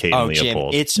to Kate Oh, and Jim,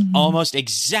 Leopold. it's Mhm. almost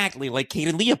exactly like Kate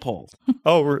and Leopold.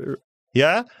 Oh,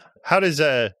 yeah? How does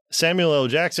Samuel L.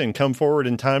 Jackson come forward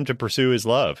in time to pursue his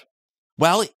love?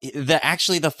 Well,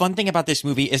 the fun thing about this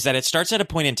movie is that it starts at a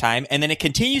point in time, and then it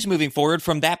continues moving forward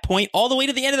from that point all the way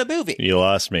to the end of the movie. You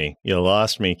lost me. You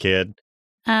lost me, kid.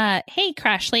 Hey,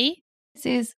 Crashly.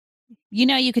 Sees. You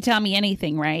know you could tell me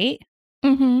anything, right?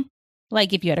 Mm-hmm.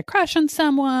 Like if you had a crush on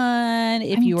someone,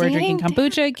 if I'm you were drinking dating-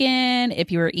 kombucha again,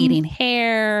 if you were eating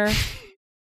hair.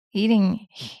 Eating.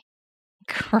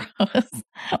 Gross.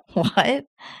 What?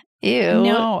 Ew.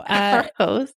 No,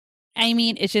 Gross. I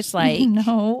mean, it's just like,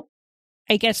 no.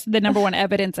 I guess the number one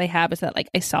evidence I have is that like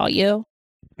I saw you.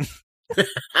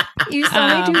 You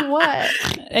saw me do what?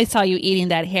 I saw you eating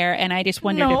that hair, and I just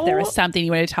wondered if there was No. something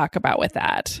you wanted to talk about with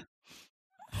that.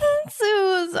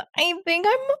 Suze, I think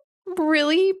I'm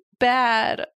really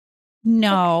bad.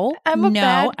 No, I'm a no.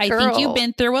 bad I think you've girl.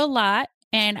 been through a lot,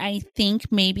 and I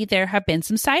think maybe there have been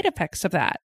some side effects of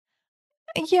that.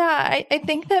 Yeah, I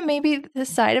think that maybe the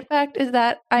side effect is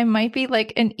that I might be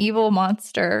like an evil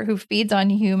monster who feeds on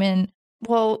human,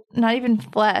 well, not even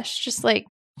flesh, just like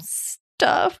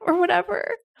stuff or whatever.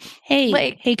 Hey,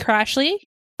 Like- hey, Crashly,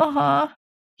 Uh-huh.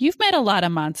 you've met a lot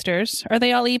of monsters. Are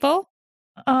they all evil?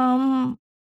 I'm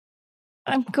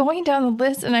going down the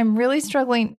list and I'm really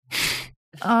struggling.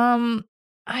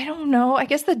 I don't know. I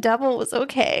guess the devil was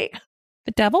okay.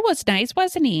 The devil was nice,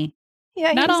 wasn't he? Yeah,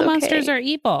 he Not was all monsters okay. are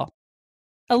evil.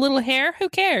 A little hair, who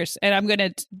cares? And I'm going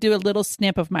to do a little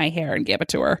snip of my hair and give it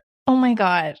to her. Oh my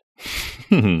god.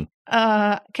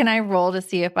 yeah, Can I roll to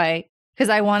see if because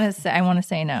I want to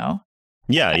say no.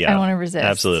 I yeah. want to resist.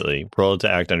 Absolutely. Roll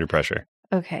to act under pressure.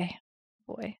 Okay.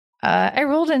 Boy. I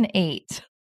rolled an 8.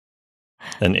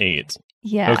 An 8.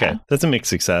 Yeah. Okay. That's a mixed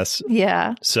success.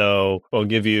 Yeah. So we'll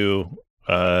give you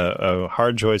a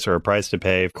hard choice or a price to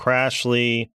pay.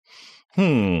 Crashly.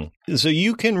 So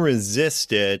you can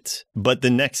resist it, but the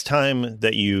next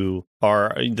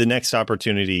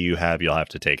opportunity you have, you'll have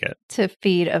to take it. To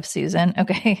feed of Susan.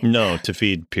 Okay. No, to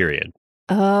feed, period.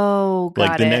 Oh,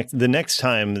 got the next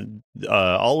time,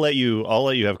 I'll let you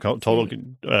have total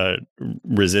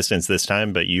resistance this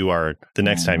time, but the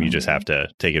next time you just have to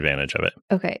take advantage of it.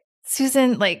 Okay.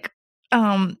 Susan,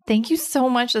 thank you so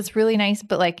much. That's really nice,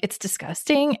 but it's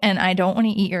disgusting and I don't want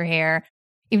to eat your hair,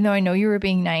 even though I know you were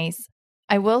being nice.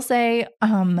 I will say,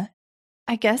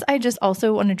 I guess I just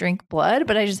also want to drink blood,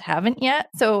 but I just haven't yet.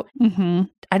 So Mm-hmm.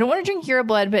 I don't want to drink your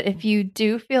blood, but if you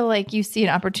do feel like you see an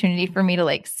opportunity for me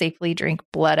to safely drink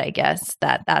blood, I guess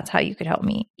that's how you could help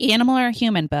me. Animal or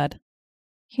human, bud?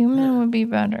 Human would be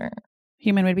better.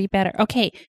 Human would be better.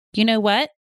 Okay. You know what?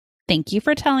 Thank you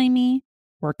for telling me.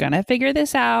 We're going to figure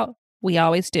this out. We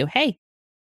always do. Hey,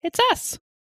 it's us.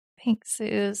 Thanks,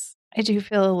 Suze. I do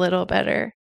feel a little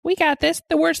better. We got this.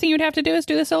 The worst thing you'd have to do is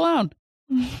do this alone.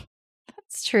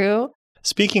 That's true.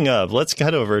 Speaking of, let's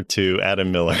cut over to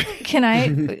Adam Miller. Can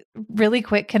I, really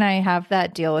quick, can I have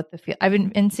that deal with the feel? I've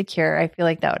been insecure. I feel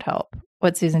like that would help.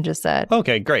 What Susan just said.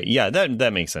 Okay, great. Yeah,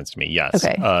 that makes sense to me. Yes.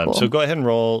 Okay, cool. So go ahead and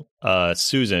roll.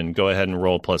 Susan, go ahead and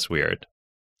roll plus weird.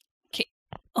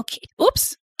 Okay.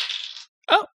 Oops.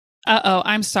 Oh. Uh-oh.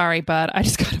 I'm sorry, bud. I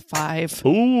just got a 5.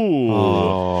 Ooh.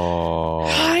 Oh.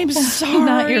 I'm sorry.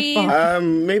 Not your fault.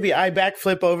 Maybe I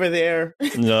backflip over there.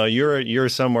 No, you're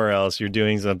somewhere else. You're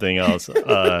doing something else. Susan,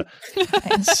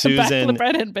 Backflip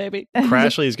right in, baby.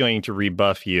 Crashly is going to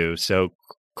rebuff you. So,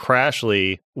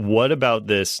 Crashly, what about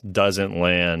this doesn't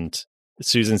land?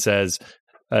 Susan says,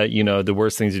 the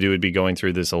worst thing to do would be going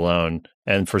through this alone.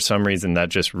 And for some reason, that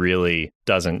just really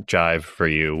doesn't jive for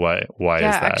you. Why is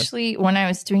that? Actually, when I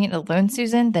was doing it alone,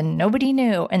 Susan, then nobody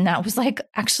knew. And that was like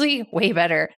actually way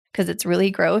better because it's really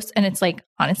gross. And it's like,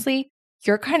 honestly,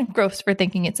 you're kind of gross for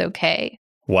thinking it's okay.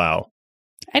 Wow.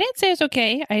 I didn't say it's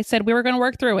okay. I said we were going to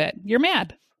work through it. You're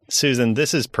mad. Susan,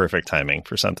 this is perfect timing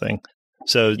for something.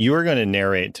 So you are going to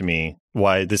narrate to me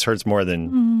why this hurts more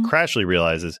than Crashly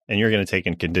realizes, and you're going to take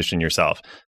and condition yourself.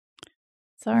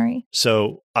 Sorry.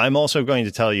 So I'm also going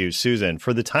to tell you, Susan,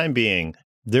 for the time being,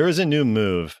 there is a new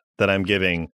move that I'm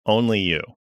giving only you.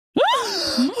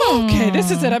 Okay, this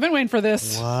is it. I've been waiting for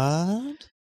this. What?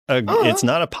 It's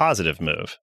not a positive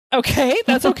move. Okay,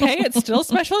 that's okay. It's still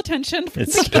special attention.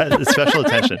 It's special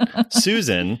attention.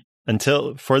 Susan,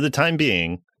 for the time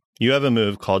being, you have a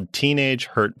move called Teenage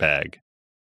Hurt Bag.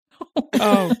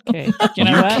 Okay. You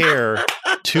know what? Care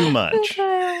too much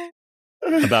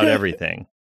about everything.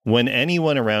 When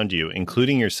anyone around you,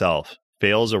 including yourself,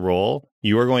 fails a roll,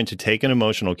 you are going to take an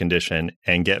emotional condition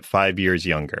and get 5 years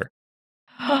younger.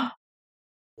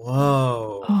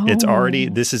 Whoa. It's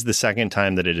this is the second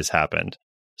time that it has happened.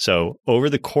 So over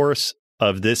the course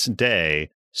of this day,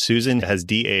 Susan has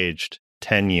de-aged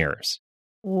 10 years.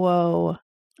 Whoa.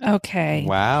 Okay.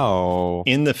 Wow.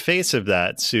 In the face of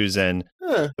that, Susan,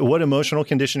 what emotional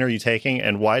condition are you taking?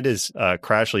 And why does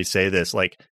Crashly say this?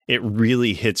 Like, it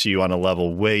really hits you on a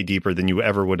level way deeper than you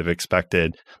ever would have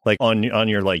expected. Like on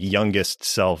your like youngest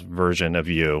self version of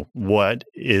you. What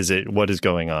is it? What is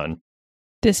going on?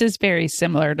 This is very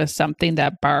similar to something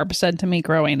that Barb said to me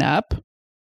growing up,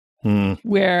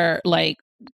 where like,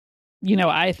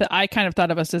 I kind of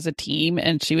thought of us as a team,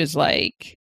 and she was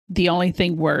like, the only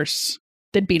thing worse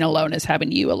than being alone is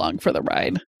having you along for the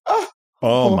ride.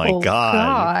 Oh my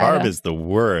God. Barb is the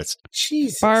worst.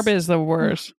 Jesus. Barb is the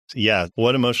worst. Yeah.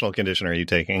 What emotional condition are you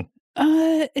taking?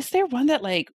 Is there one that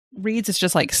like reads it's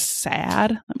just like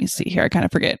sad? Let me see here. I kind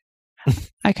of forget.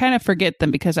 I kind of forget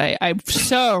them because I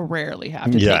so rarely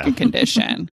have to take a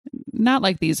condition. Not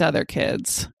like these other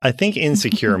kids. I think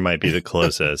insecure might be the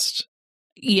closest.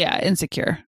 Yeah,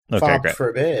 insecure. Okay, Bob great.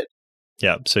 forbid.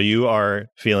 Yeah. So you are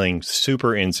feeling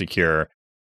super insecure.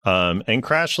 And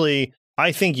Crashly,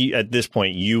 I think at this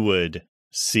point you would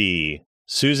see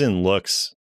Susan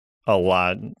looks a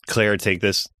lot. Claire, take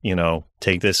this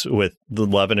with the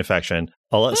love and affection.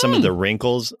 Some of the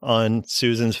wrinkles on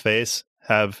Susan's face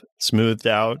have smoothed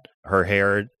out. Her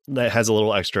hair that has a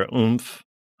little extra oomph.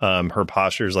 Her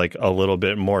posture is like a little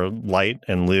bit more light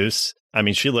and loose. I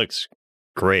mean, she looks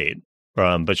great,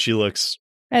 but she looks...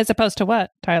 As opposed to what,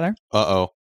 Tyler? Uh-oh.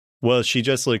 Well, she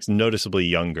just looks noticeably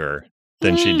younger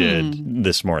than she did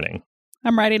this morning.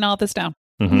 I'm writing all this down.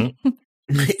 Mm-hmm.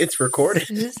 It's recorded.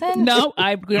 Susan? No,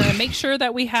 I'm going to make sure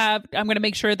that I'm going to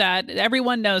make sure that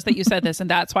everyone knows that you said this, and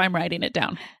that's why I'm writing it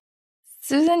down.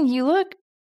 Susan, you look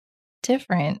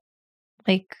different.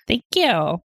 Like, thank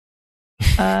you.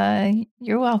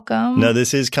 You're welcome. No,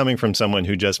 this is coming from someone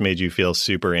who just made you feel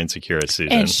super insecure as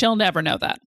Susan. And she'll never know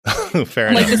that.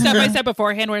 Fair like enough. the stuff I said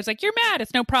beforehand where it's like, you're mad,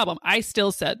 it's no problem. I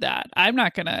still said that. I'm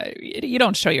not gonna, you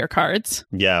don't show your cards.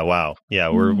 Yeah, wow. Yeah,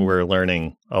 we're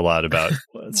learning a lot about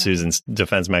Susan's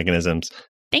defense mechanisms.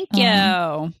 Thank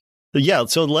you. Yeah,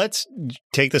 so let's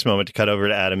take this moment to cut over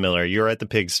to Adam Miller. You're at the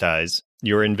pigsties.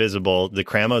 You're invisible. The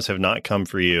Kramos have not come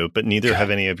for you, but neither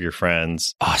have any of your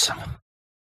friends. Awesome.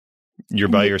 You're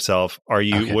by yourself. Are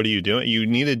you? Okay. What are you doing? You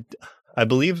needed, I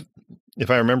believe, if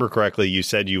I remember correctly, you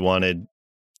said you wanted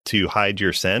to hide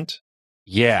your scent.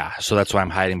 Yeah, so that's why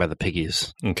I'm hiding by the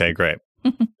piggies. Okay, great.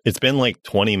 It's been like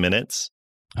 20 minutes.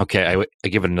 Okay, I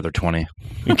give it another 20.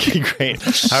 Okay, great.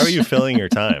 How are you filling your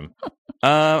time?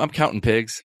 I'm counting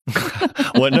pigs.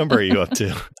 What number are you up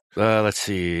to? Let's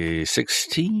see,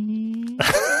 16.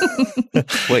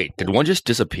 Wait, did one just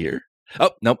disappear?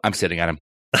 Oh, nope, I'm sitting at him.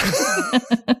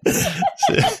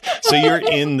 So you're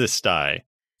in the sty.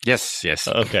 Yes.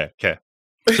 Okay.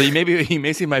 So you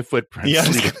may see my footprints. Yeah, I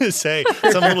was going to say,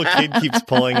 some little kid keeps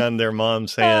pulling on their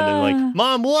mom's hand and like,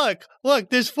 Mom, look,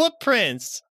 there's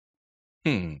footprints.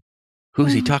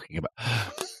 Who's he talking about?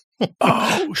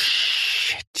 Oh,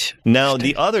 shit. Now,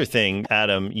 the other thing,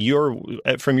 Adam,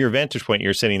 from your vantage point,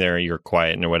 you're sitting there, you're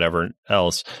quiet or whatever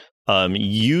else.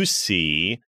 You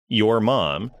see your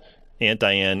mom, Aunt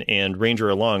Diane, and Ranger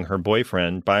Along, her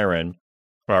boyfriend, Byron,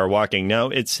 are walking. Now,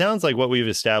 it sounds like what we've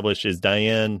established is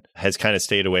Diane has kind of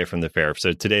stayed away from the fair.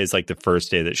 So today is like the first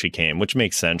day that she came, which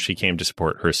makes sense. She came to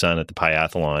support her son at the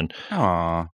Piathlon.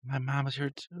 Aw, my mom was here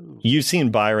too. You've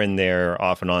seen Byron there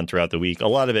off and on throughout the week. A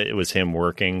lot of it was him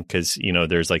working because,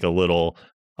 there's like a little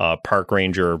park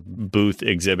ranger booth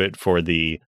exhibit for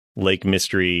the Lake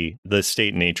Mystery, the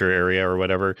state nature area or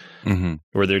whatever,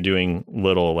 where they're doing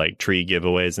little like tree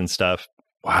giveaways and stuff.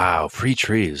 Wow, free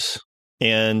trees.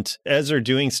 And as they're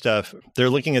doing stuff, they're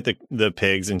looking at the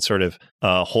pigs and sort of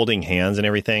holding hands and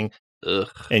everything. Ugh.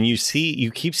 And you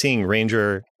keep seeing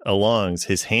Ranger Along's,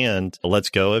 his hand lets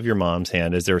go of your mom's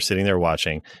hand as they're sitting there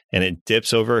watching, and it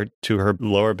dips over to her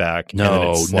lower back.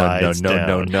 No.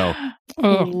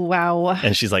 Oh. Wow.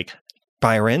 And she's like,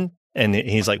 Byron? And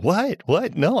he's like, what?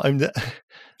 No, I'm not.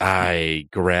 I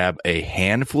grab a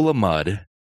handful of mud.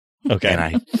 Okay. And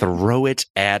I throw it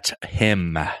at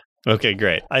him. Okay,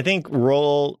 great. I think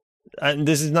roll.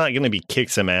 This is not going to be kick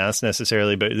some ass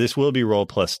necessarily, but this will be roll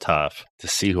plus tough. To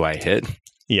see who I hit?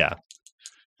 Yeah.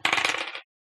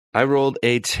 I rolled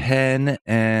a 10,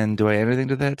 and do I add anything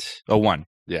to that? Oh, 1.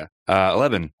 Yeah.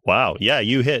 11. Wow. Yeah,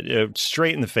 you hit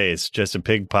straight in the face. Just a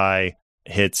pig pie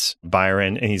hits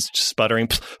Byron, and he's sputtering.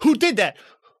 Who did that?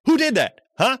 Who did that?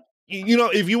 Huh?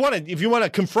 If you want to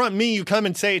confront me, you come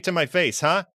and say it to my face,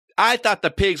 huh? I thought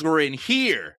the pigs were in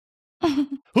here.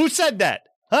 Who said that?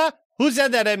 Huh? Who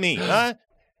said that at me? Huh?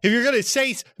 If you're going to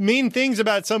say mean things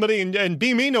about somebody and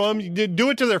be mean to them, you do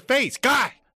it to their face.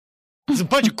 God, it's a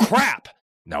bunch of crap.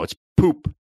 No, it's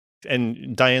poop.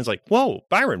 And Diane's like, whoa,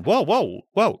 Byron, whoa,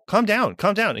 calm down.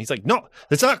 And he's like, no,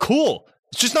 that's not cool.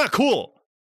 It's just not cool.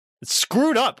 It's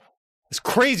screwed up. It's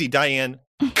crazy, Diane.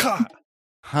 God.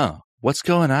 Huh. What's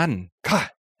going on? God.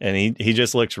 And he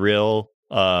just looks real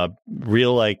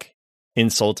like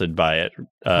insulted by it,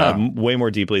 way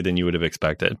more deeply than you would have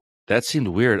expected. That seemed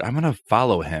weird. I'm going to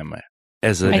follow him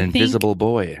as an invisible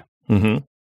boy. Mm-hmm.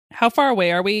 How far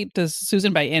away are we? Does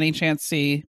Susan by any chance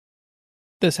see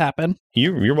this happen?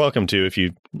 You're welcome to if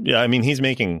you. Yeah, I mean, he's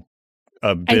making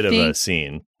a bit of a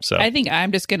scene. So I think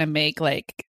I'm just going to make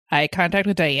like eye contact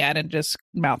with Diane and just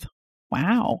mouth,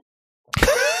 wow.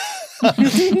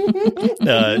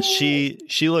 She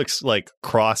looks like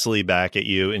crossly back at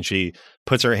you, and she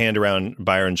puts her hand around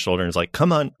Byron's shoulder and is like,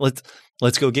 come on, let's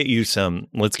go get you some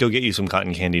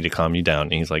cotton candy to calm you down.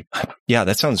 And he's like, yeah,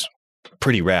 that sounds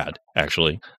pretty rad,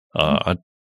 actually. I'd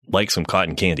like some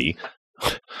cotton candy.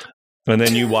 And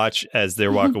then you watch as they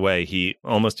walk away, he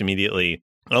almost immediately,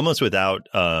 almost without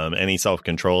any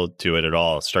self-control to it at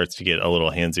all, starts to get a little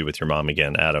handsy with your mom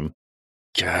again, Adam.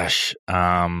 Gosh,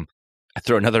 I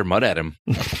throw another mud at him.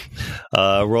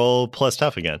 Roll plus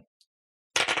tough again.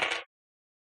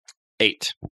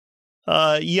 8.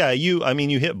 Yeah,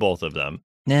 you hit both of them.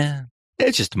 Yeah,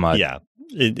 it's just mud. Yeah,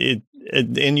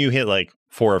 and you hit like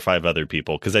 4 or 5 other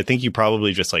people, because I think you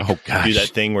probably just like do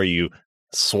that thing where you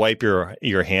swipe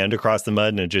your hand across the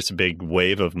mud and just a big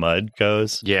wave of mud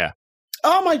goes. Yeah.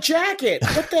 Oh, my jacket!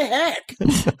 What the heck?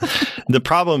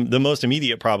 The most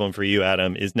immediate problem for you,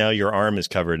 Adam, is now your arm is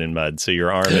covered in mud, so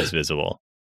your arm is visible.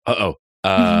 Uh-oh.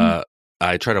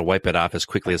 I try to wipe it off as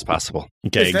quickly as possible.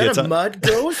 Okay, is that a mud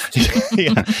ghost?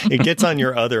 Yeah, it gets on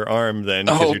your other arm then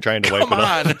because you're trying to wipe it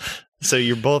off. So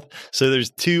you're both. So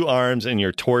there's 2 arms, and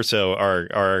your torso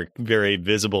are very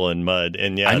visible in mud,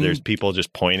 and there's people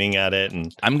just pointing at it.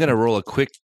 And I'm gonna roll a quick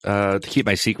to keep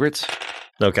my secrets.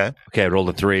 Okay, I rolled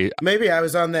a 3. Maybe I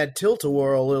was on that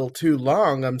tilt-a-whirl a little too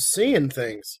long. I'm seeing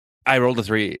things. I rolled a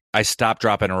 3. I stopped,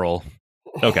 drop, and roll.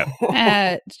 Okay.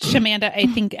 Shamanda, I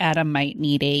think Adam might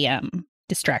need a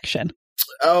distraction.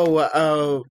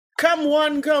 Oh, come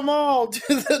one, come all to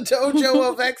the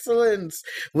Dojo of Excellence,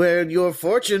 where your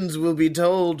fortunes will be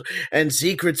told and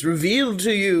secrets revealed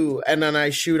to you. And then I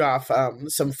shoot off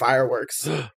some fireworks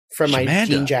from my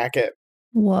jean jacket.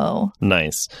 Whoa.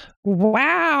 Nice.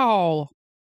 Wow.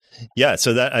 Yeah,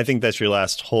 so I think that's your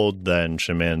last hold then,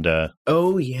 Shamanda.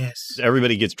 Oh, yes.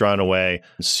 Everybody gets drawn away.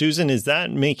 Susan, does that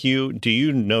make you, do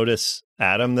you notice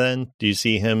Adam then? Do you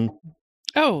see him?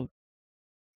 Oh,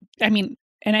 I mean,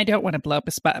 and I don't want to blow up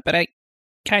his spot, but I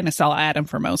kind of saw Adam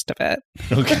for most of it.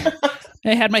 Okay.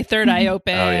 I had my third eye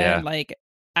open. Oh, yeah. Like,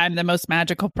 I'm the most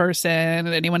magical person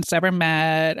anyone's ever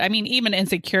met. I mean, even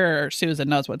insecure Susan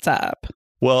knows what's up.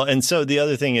 Well, and so the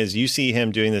other thing is you see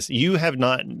him doing this. You have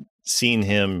not seen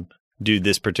him do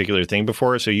this particular thing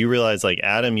before. So you realize like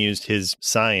Adam used his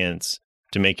science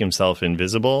to make himself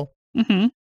invisible, Mm-hmm.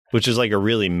 which is like a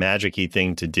really magic-y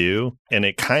thing to do. And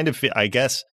it kind of, I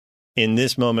guess, in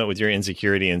this moment with your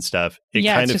insecurity and stuff, it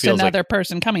Yeah, kind it's of just feels another like,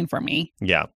 person coming for me.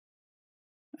 yeah.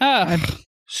 Oh,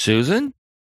 Susan,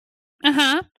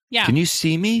 uh-huh. Yeah. can you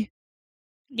see me?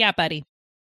 Yeah, buddy.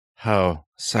 Oh,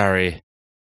 sorry.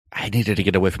 I needed to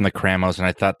get away from the Cramos, and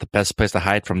I thought the best place to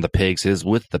hide from the pigs is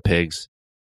with the pigs.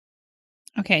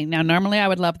 Okay, now normally I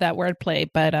would love that wordplay,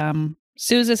 but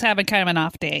Susan's having kind of an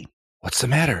off day. What's the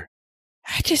matter?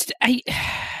 I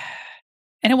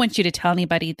don't want you to tell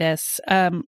anybody this.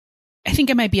 I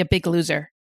think I might be a big loser.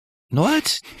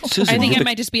 What? Susan, I think you're I the-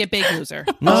 might just be a big loser.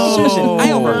 No. Susan,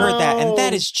 I overheard No. that, and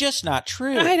that is just not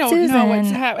true. I don't know what's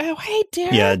Susan. happening. Oh, hey,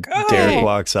 Derek. Yeah, Oh. Derek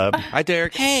walks up. Hi,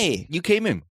 Derek. Hey, You came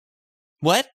in.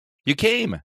 what? You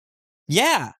came.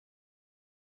 Yeah.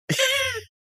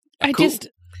 I Cool. just,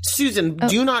 Susan, Oh.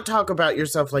 do not talk about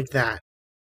yourself like that.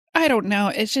 I don't know.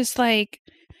 It's just like,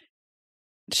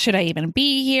 should I even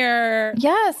be here?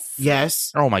 Yes.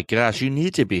 Yes. Oh my gosh, you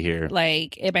need to be here.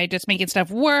 Like, am I just making stuff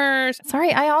worse?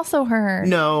 Sorry, I also heard.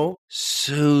 No.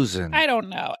 Susan, I don't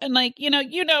know. And like, you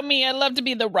know me. I love to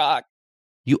be the rock.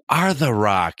 you are the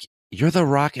rock. You're the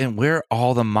rock, and we're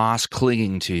all the moss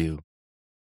clinging to you.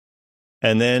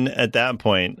 And then at that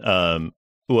point,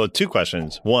 well, two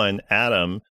questions. One,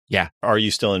 Adam. Yeah. Are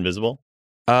you still invisible?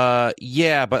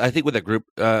 Yeah, but I think when the group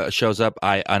shows up,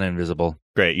 I uninvisible.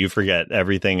 Great. You forget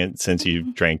everything since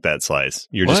you drank that slice.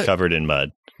 You're What? just covered in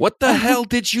mud. What the hell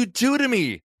did you do to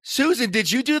me? Susan,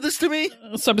 did you do this to me?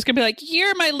 So I'm just gonna be like,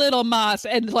 "You're my little moss,"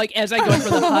 and like as I go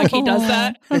for the hug, he does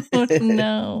that. Oh,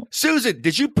 no. Susan,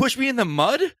 did you push me in the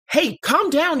mud? Hey, calm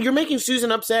down. You're making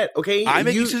Susan upset, okay? I'm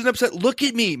making You- Susan upset. Look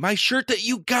at me. My shirt that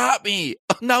you got me.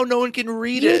 Now no one can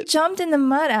read You it. jumped in the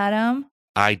mud, Adam.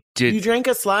 I did. You drank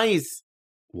a slice.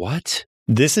 What?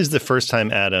 This is the first time,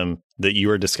 Adam, that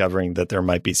you are discovering that there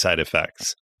might be side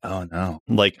effects. Oh, no.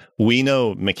 Like, we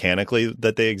know mechanically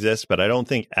that they exist, but I don't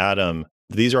think Adam,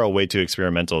 these are all way too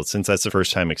experimental since that's the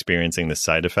first time experiencing this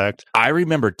side effect. I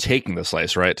remember taking the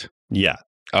slice, right? Yeah.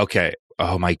 Okay.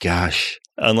 Oh, my gosh.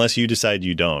 Unless you decide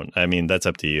you don't. I mean, that's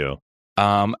up to you.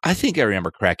 I think I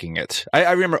remember cracking it.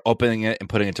 I remember opening it and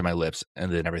putting it to my lips,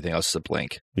 and then everything else is a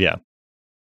blank. Yeah.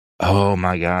 Oh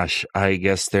my gosh. I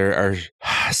guess there are.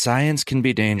 Science can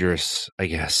be dangerous, I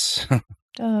guess.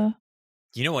 Duh.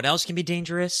 You know what else can be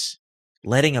dangerous?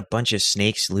 Letting a bunch of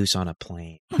snakes loose on a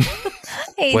plane.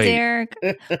 Hey, Wait. Derek.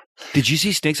 Did you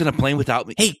see snakes on a plane without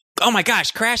me? Hey, oh my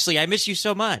gosh, Crashly, I miss you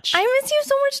so much. I miss you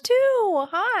so much too.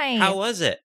 Hi. How was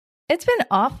it? It's been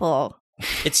awful.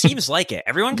 It seems like it.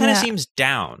 Everyone kind of Yeah. seems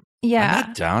down. I'm Yeah.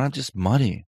 not down. I'm just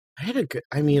muddy.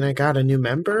 I got a new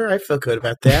member. I feel good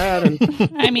about that. And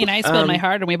I mean, I spilled my Um,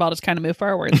 heart, and we've all just kind of moved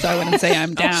forward. So I wouldn't say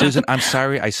I'm down. Susan, I'm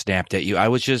sorry I snapped at you.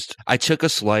 I took a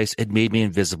slice. It made me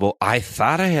invisible. I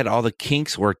thought I had all the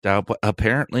kinks worked out, but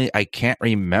apparently I can't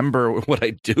remember what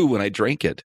I do when I drink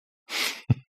it.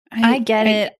 I get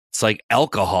it. It's like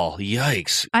alcohol.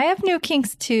 Yikes. I have new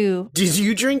kinks too. did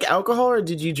you drink alcohol or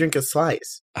did you drink a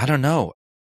slice? I don't know.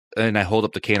 And I hold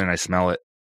up the can and I smell it.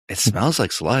 It smells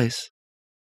like slice.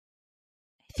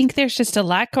 I think there's just a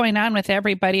lot going on with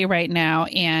everybody right now,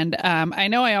 and I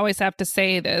know I always have to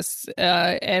say this,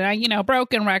 and I,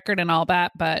 broken record and all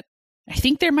that, but I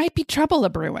think there might be trouble a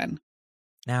brewing.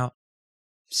 Now,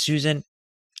 Susan,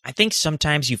 I think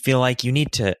sometimes you feel like you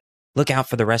need to look out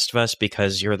for the rest of us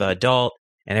because you're the adult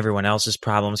and everyone else's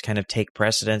problems kind of take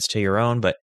precedence to your own.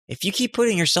 But if you keep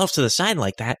putting yourself to the side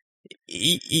like that,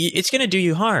 it's going to do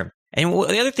you harm. And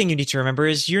the other thing you need to remember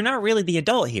is you're not really the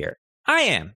adult here. I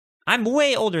am. I'm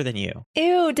way older than you,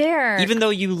 Ew, Derek. even though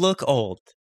you look old.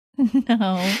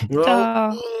 No.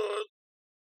 Well,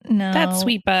 No. That's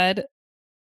sweet, bud.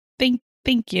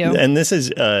 Thank you. And this is,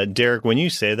 Derek, when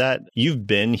you say that, you've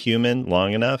been human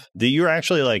long enough that you're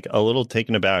actually like a little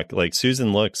taken aback. Like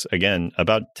Susan looks, again,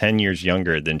 about 10 years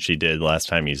younger than she did last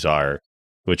time you saw her,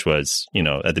 which was,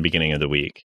 at the beginning of the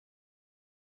week.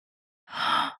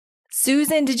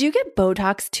 Susan, did you get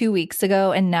Botox 2 weeks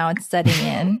ago and now it's setting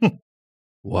in?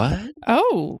 What?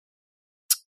 Oh.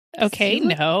 Okay, You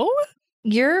look- no,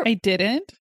 Your I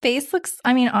didn't. face looks,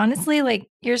 honestly, like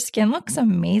your skin looks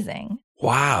amazing.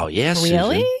 Wow. Yes.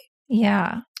 Really?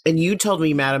 Yeah. and you told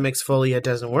me Madame Exfolia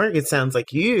doesn't work. It sounds like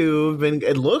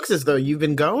it looks as though you've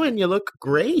been going. You look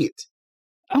great.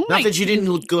 Oh my Not that you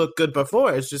didn't look good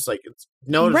before. It's just like it's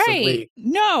noticeably. Right.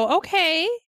 No, okay.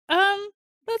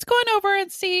 Let's go on over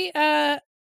and see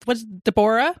what's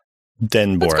Deborah?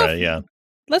 Denbora, Let's go. yeah.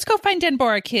 Let's go find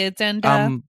Denbora, kids, and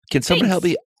Can someone help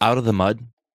me out of the mud?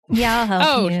 Yeah, I'll help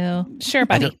Oh, you. Sure,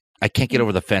 buddy. I can't get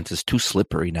over the fence. It's too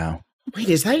slippery now. Wait,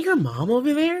 is that your mom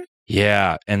over there?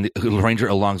 Yeah, and the ranger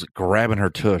along's grabbing her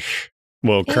tush.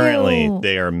 Well, currently Ew.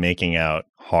 they are making out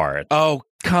hard. Oh,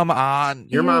 come on.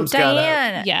 Your Ew, mom's got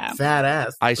Diane. Yeah. a fat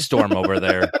ass. I storm over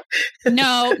there.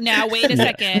 No, now wait a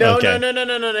second. No, Okay.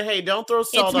 no. Hey, don't throw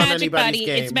It's salt on magic, anybody's buddy.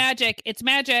 game. It's magic. It's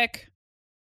magic.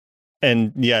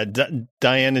 And yeah,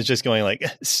 Diane is just going like,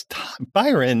 "Stop,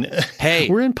 Byron. Hey.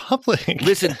 We're in public."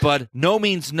 Listen, bud, no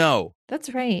means no.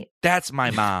 That's right. That's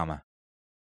my mom.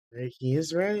 He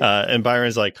is right. And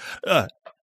Byron's like,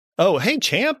 "Oh, hey,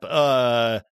 champ.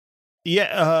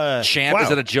 Yeah. Champ, wow.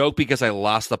 is it a joke because I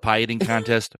lost the pie eating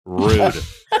contest? Rude.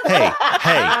 hey.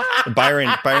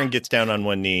 Byron gets down on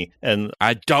one knee and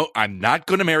I'm not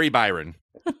going to marry Byron.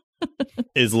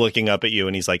 is looking up at you,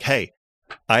 and he's like, "Hey,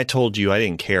 I told you I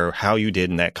didn't care how you did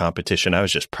in that competition. I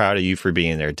was just proud of you for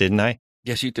being there, didn't I?"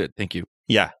 Yes, you did. Thank you.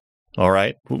 Yeah. All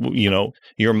right. You know,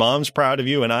 your mom's proud of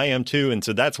you and I am too. And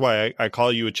so that's why I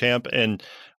call you a champ. And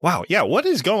wow. Yeah. What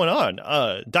is going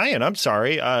on? Diane, I'm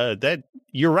sorry. That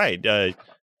you're right.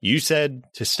 You said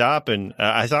to stop. And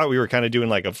I thought we were kind of doing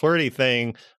like a flirty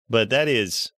thing, but that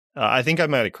is, I think I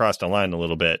might have crossed a line a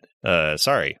little bit.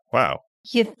 Sorry. Wow.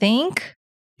 You think?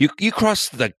 You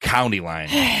crossed the county line.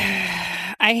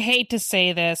 I hate to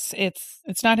say this.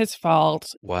 It's not his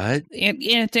fault. What?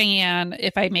 Aunt Diane,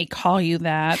 if I may call you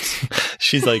that.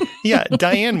 She's like, yeah,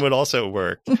 Diane would also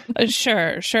work.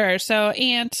 Sure. So,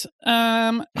 Aunt,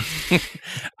 I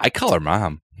call her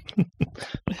mom.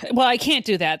 well, I can't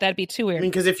do that. That'd be too I weird. mean,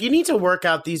 because if you need to work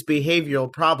out these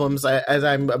behavioral problems, as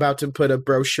I'm about to put a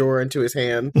brochure into his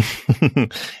hand,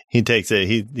 He takes it.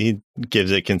 He gives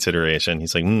it consideration.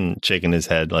 He's like, shaking his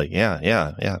head like,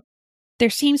 yeah. There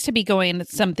seems to be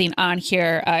something on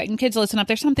here. And kids, listen up.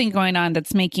 There's something going on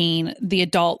that's making the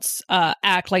adults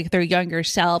act like their younger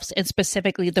selves, and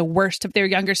specifically the worst of their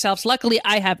younger selves. Luckily,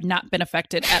 I have not been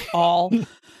affected at all.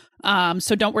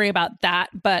 So don't worry about that.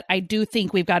 But I do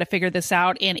think we've got to figure this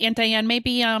out. And Aunt Diane,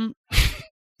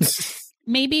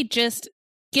 maybe just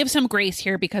give some grace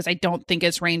here, because I don't think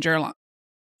it's Ranger.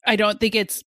 I don't think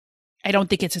it's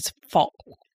his fault.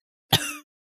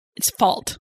 It's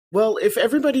fault. well,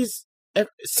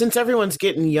 since everyone's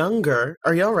getting younger,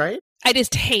 are you all right? I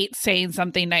just hate saying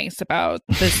something nice about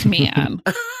this man.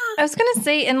 I was going to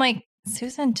say, and like,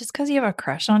 Susan, just because you have a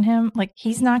crush on him, like,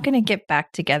 he's not going to get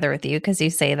back together with you because you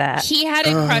say that. He had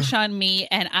a crush on me,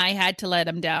 and I had to let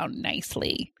him down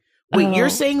nicely. Wait, Oh. you're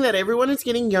saying that everyone is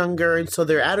getting younger, and so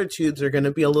their attitudes are going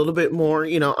to be a little bit more,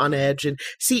 on edge. And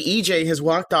see, EJ has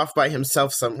walked off by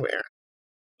himself somewhere.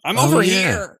 I'm Oh, over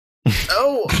yeah. here.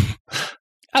 Oh,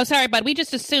 Oh, sorry, bud. We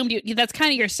just assumed that's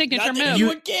kind of your signature Not that move.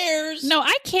 anyone cares. No,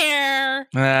 I care.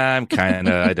 I'm kind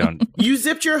of, I don't. you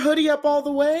zipped your hoodie up all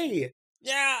the way.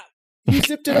 Yeah, You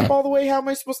zipped it up all the way. How am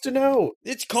I supposed to know?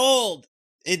 it's cold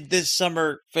in this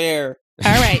summer fair.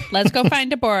 All right, let's go find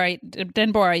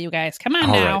Denbora, you guys. Come on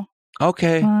All now. right.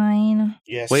 Okay. Fine.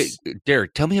 Yes. Wait,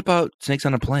 Derek, tell me about Snakes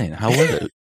on a Plane. How was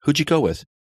it? Who'd you go with?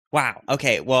 Wow.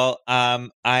 Okay. Well,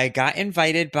 I got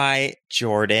invited by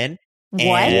Jordan. What?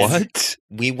 And- What?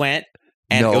 We went,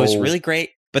 and it was No. really great.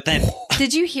 But then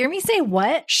Did you hear me say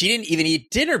what? she didn't even eat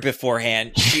dinner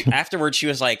beforehand. Afterwards, she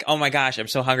was like, "Oh my gosh, I'm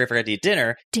so hungry. I forgot to eat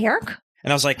dinner." Derek?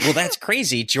 And I was like, "Well, that's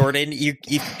crazy, Jordan.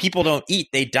 If people don't eat,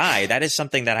 they die. That is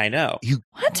something that I know."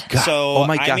 What? God, So oh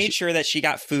my I gosh. made sure that she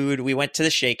got food. We went to the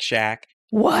Shake Shack,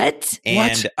 What? and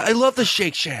What? I love the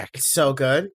Shake Shack. It's so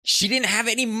good. she didn't have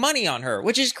any money on her,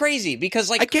 which is crazy because,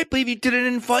 like, I can't believe you didn't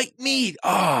invite me.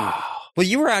 Oh, well,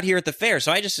 you were out here at the fair,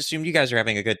 so I just assumed you guys were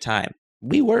having a good time.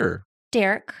 we were.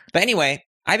 Derek? But anyway,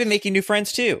 I've been making new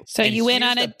friends too. So And you went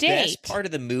here's on a the best date. part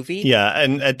of the movie. Yeah.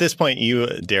 And at this point, you,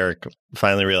 Derek,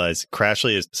 finally realize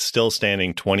Crashly is still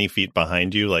standing 20 feet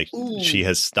behind you. Like Ooh. she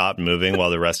has stopped moving while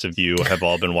the rest of you have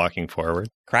all been walking forward.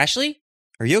 Crashly,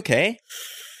 are you okay?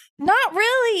 Not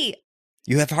really.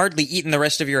 You have hardly eaten the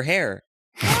rest of your hair.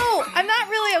 No, I'm not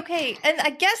really okay. And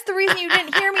I guess the reason you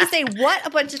didn't hear me say what a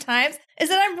bunch of times is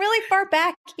that I'm really far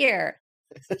back here.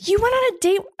 You went on a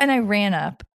date and I ran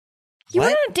up. You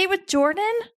went What? on a date with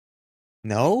Jordan?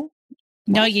 No?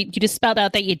 No, you just spelled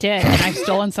out that you did, and I've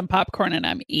stolen some popcorn and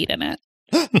I'm eating it.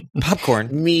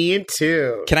 Popcorn. Me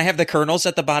too. Can I have the kernels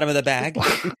at the bottom of the bag?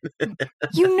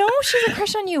 You know she has a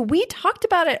crush on you. We talked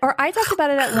about it, or I talked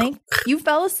about it at length. You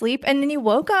fell asleep and then you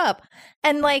woke up.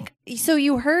 And like, so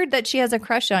you heard that she has a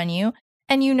crush on you.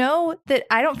 And you know that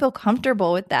I don't feel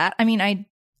comfortable with that. I mean, I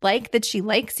like that she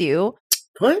likes you.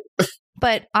 What?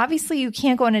 But obviously you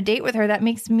can't go on a date with her. That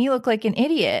makes me look like an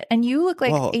idiot. And you look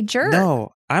like Well, a jerk.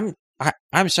 No,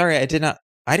 I'm sorry. I did not.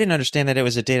 I didn't understand that it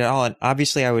was a date at all. And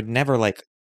obviously I would never like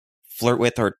flirt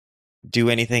with or do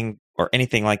anything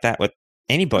like that with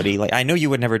anybody. Like, I know you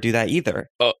would never do that either.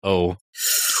 Uh-oh.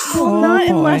 Well, not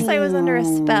unless I was under a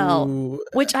spell,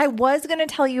 which I was going to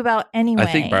tell you about anyway. I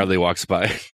think Barley walks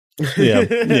by.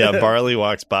 Yeah. Barley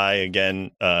walks by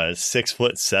again,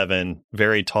 6'7",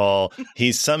 very tall.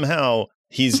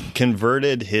 He's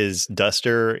converted his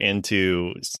duster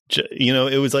into,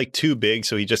 it was like too big,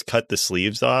 so he just cut the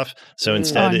sleeves off. So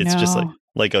instead, it's just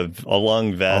like a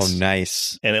long vest. Oh,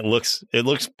 nice. And it looks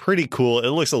pretty cool. It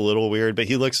looks a little weird, but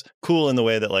he looks cool in the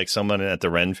way that like someone at the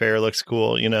Ren Fair looks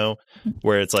cool,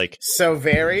 where it's like so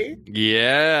very.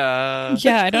 Yeah.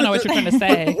 Yeah, I don't know what you're trying to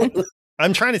say.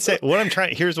 I'm trying to say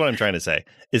here's what I'm trying to say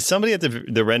is somebody at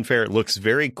the Ren Fair looks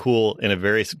very cool in a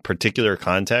very particular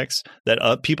context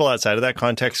that people outside of that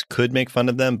context could make fun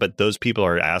of them, but those people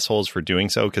are assholes for doing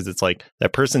so because it's like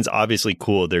that person's obviously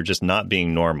cool. They're just not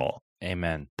being normal.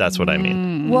 Amen. That's what I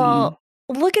mean. Well,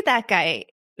 look at that guy.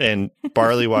 And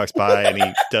Barley walks by and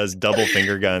he does double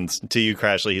finger guns to you,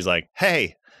 Crashly. He's like,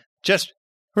 hey, just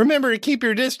remember to keep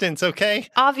your distance, okay?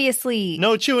 Obviously.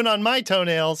 No chewing on my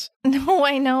toenails. No,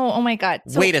 I know. Oh my God.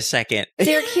 So, wait a second.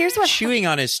 Derek, here's what chewing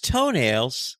on his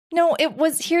toenails. No,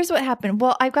 here's what happened.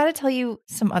 Well, I've got to tell you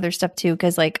some other stuff too,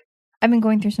 because like I've been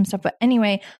going through some stuff. But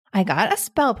anyway, I got a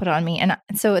spell put on me. And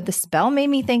so the spell made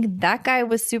me think that guy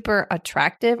was super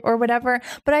attractive or whatever.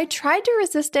 But I tried to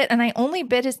resist it and I only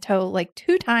bit his toe like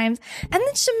 2 times. And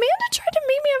then Shamanda tried to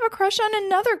make me have a crush on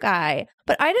another guy.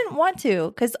 But I didn't want to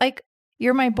because like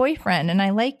you're my boyfriend and I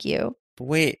like you.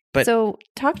 Wait, but so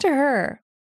talk to her.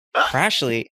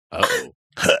 Crashly. Oh.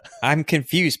 I'm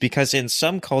confused because in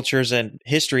some cultures and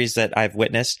histories that I've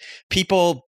witnessed,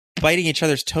 people biting each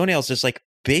other's toenails is like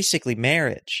basically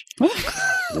marriage.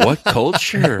 What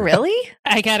culture? Really?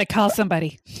 I gotta call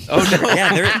somebody. Oh no!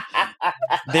 Yeah,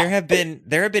 there have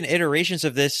been iterations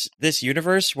of this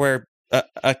universe where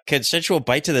a consensual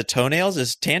bite to the toenails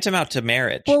is tantamount to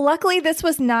marriage. Well, luckily this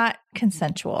was not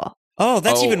consensual. Oh,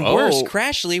 that's even worse.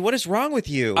 Crashly, what is wrong with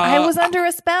you? I was under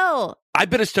a spell. I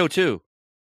bit his toe too.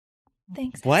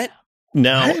 Thanks. What?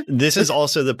 Now, this is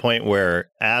also the point where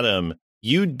Adam,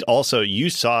 you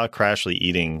saw Crashly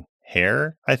eating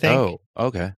hair, I think. Oh,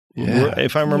 okay. Yeah.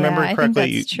 If I remember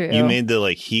correctly, you made the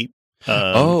like heat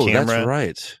camera. That's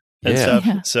right. And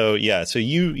Yeah. stuff. Yeah. So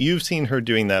you've seen her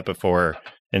doing that before,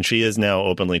 and she is now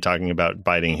openly talking about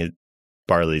biting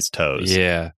Barley's toes.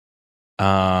 Yeah.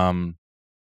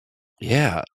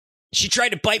 Yeah. She tried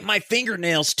to bite my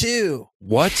fingernails too.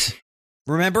 What?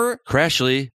 Remember?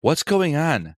 Crashly, what's going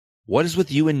on? What is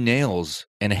with you and nails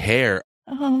and hair?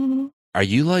 Are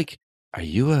you a...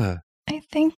 I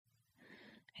think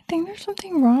there's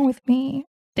something wrong with me.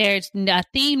 There's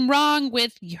nothing wrong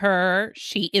with her.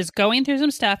 She is going through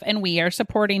some stuff, and we are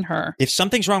supporting her. If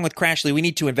something's wrong with Crashly, we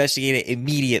need to investigate it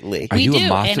immediately. Are you a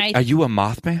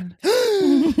Mothman?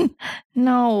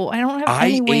 No, I don't have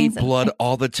any I wings. ate blood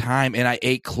all the time, and I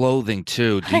ate clothing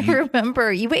too. I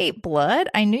remember. You ate blood?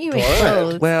 I knew you ate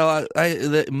clothes. Well,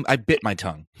 I bit my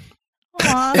tongue.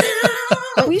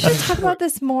 Aw. We should talk about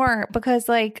this more because,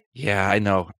 like... Yeah, I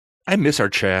know. I miss our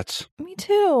chats. Me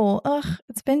too. Ugh,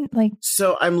 it's been like...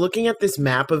 So I'm looking at this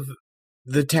map of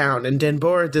the town, and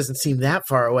Denbora doesn't seem that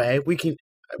far away. We can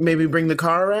maybe bring the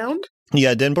car around?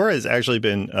 Yeah, Denbora has actually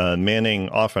been manning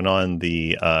off and on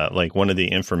the like one of the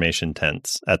information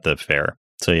tents at the fair.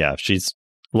 So yeah, she's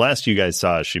last you guys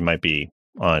saw, she might be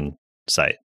on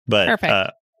site.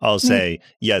 But I'll say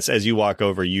yes, as you walk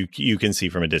over, you can see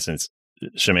from a distance,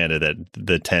 Shamanda, that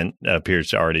the tent appears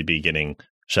to already be getting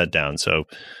shut down. So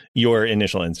your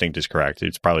initial instinct is correct.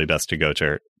 It's probably best to go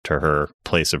to her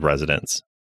place of residence.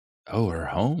 Oh, her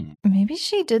home. Maybe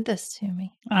she did this to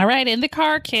me. All right, in the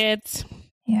car, kids.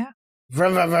 Yeah.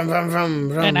 Vroom, vroom, vroom, vroom, vroom,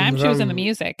 vroom, And I'm choosing the vroom.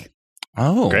 music.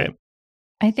 Oh. Great.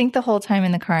 I think the whole time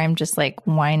in the car, I'm just like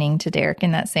whining to Derek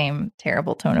in that same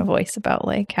terrible tone of voice about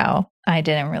like how I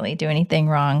didn't really do anything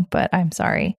wrong, but I'm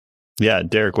sorry. Yeah,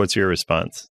 Derek, what's your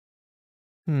response?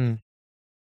 Oof.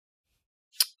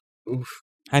 Oof.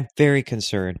 I'm very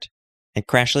concerned. And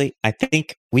Crashly, I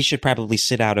think we should probably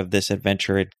sit out of this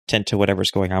adventure and tend to whatever's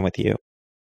going on with you.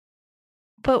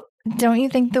 But don't you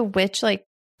think the witch like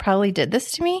probably did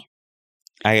this to me?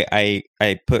 I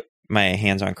put my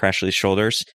hands on Crashly's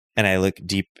shoulders and I look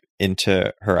deep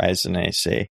into her eyes and I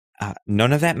say,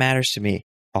 none of that matters to me.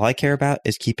 All I care about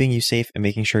is keeping you safe and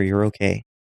making sure you're okay.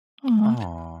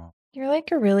 Aw. You're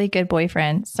like a really good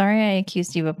boyfriend. Sorry I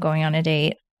accused you of going on a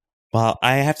date. Well,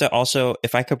 I have to also,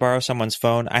 if I could borrow someone's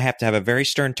phone, I have to have a very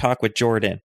stern talk with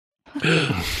Jordan.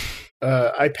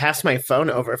 I passed my phone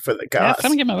over for the Yeah, Gus.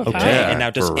 someone give him a Okay, phone. Yeah, and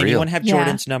now does for real. anyone have Yeah.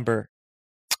 Jordan's number?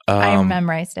 I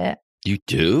memorized it. You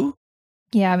do?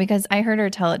 Yeah, because I heard her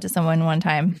tell it to someone one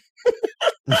time.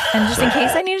 And just in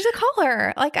case I needed to call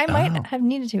her. Like I might have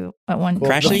needed to at one Well,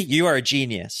 point. Crashly, you are a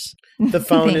genius. The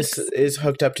phone Thanks. is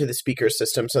hooked up to the speaker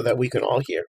system so that we can all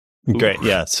hear. Great.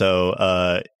 Yeah.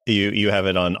 So you have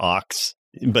it on aux,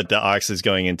 but the aux is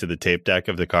going into the tape deck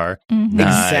of the car. Mhm.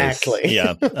 Nice. Exactly.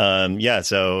 Yeah.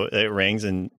 So it rings,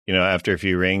 and after a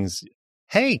few rings,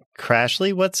 hey,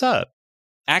 Crashly, what's up?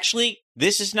 Actually,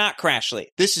 this is not Crashly.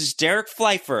 This is Derek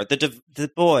Pfeiffer,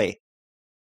 the boy.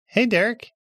 Hey, Derek.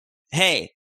 Hey,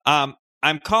 I'm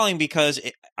calling because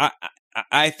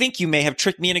I think you may have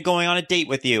tricked me into going on a date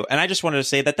with you, and I just wanted to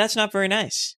say that that's not very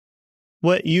nice.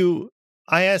 What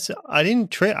I asked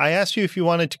you if you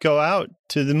wanted to go out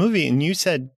to the movie, and you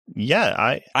said,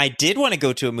 yeah, I did want to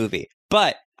go to a movie,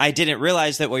 but I didn't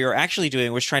realize that what you were actually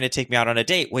doing was trying to take me out on a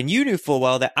date when you knew full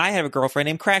well that I have a girlfriend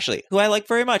named Crashly, who I like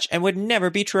very much and would never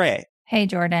betray. Hey,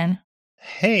 Jordan.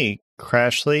 Hey,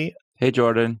 Crashly. Hey,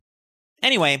 Jordan.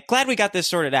 Anyway, glad we got this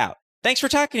sorted out. Thanks for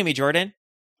talking to me, Jordan.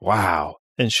 Wow.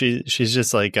 And she's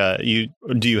just like, do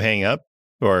you hang up,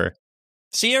 or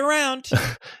See you around.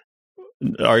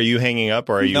 are you hanging up,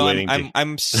 or are you No, waiting?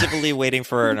 I'm civilly waiting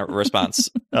for a response.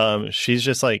 She's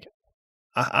just like,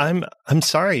 I'm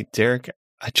sorry, Derek.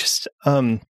 I just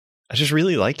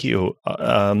really like you.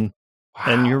 And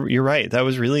you're right. That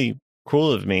was really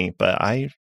cool of me. But I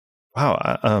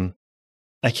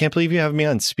can't believe you have me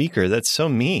on speaker. That's so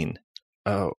mean.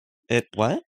 Oh,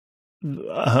 What?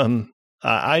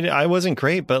 I wasn't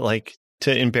great, but like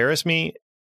to embarrass me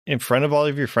in front of all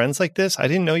of your friends like this, I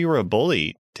didn't know you were a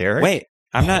bully, Derek. Wait,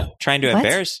 I'm not trying to What?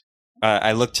 embarrass.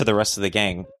 I look to the rest of the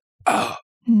gang. oh.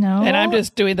 No. And I'm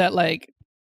just doing that like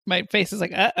my face is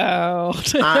like, uh-oh.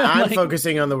 I'm Like,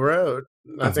 focusing on the road,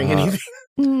 not saying anything.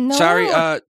 No. Sorry,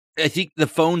 I think the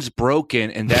phone's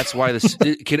broken, and that's why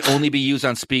it can only be used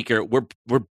on speaker. We're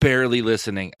barely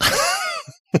listening.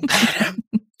 Adam,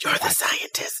 you're the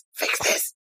scientist. Fix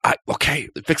this. Okay,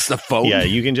 fix the phone. Yeah,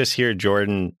 you can just hear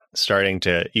Jordan starting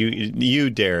to you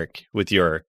Derek, with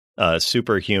your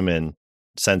superhuman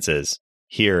senses,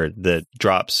 hear the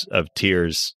drops of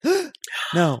tears.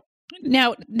 No.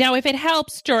 Now, if it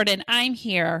helps, Jordan, I'm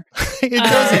here.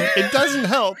 It doesn't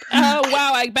help. Oh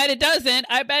wow! I bet it doesn't.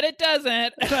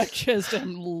 I just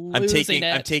am losing it.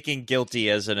 I'm taking guilty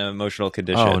as an emotional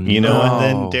condition. Oh, You know what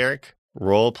then, No. Derek?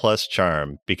 Roll plus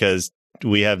charm, because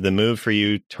we have the move for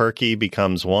you. Turkey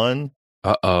becomes 1.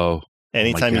 Uh-oh.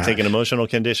 Anytime you take an gosh. emotional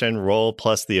condition, roll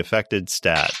plus the affected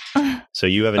stat. So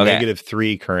you have a Okay.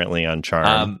 -3 currently on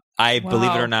charm. I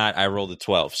believe it Wow. or not, I rolled a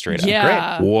 12 straight up.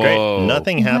 Yeah. Whoa. Great.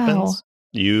 Nothing happens.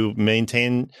 Wow.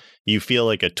 You feel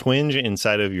like a twinge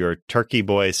inside of your turkey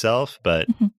boy self, but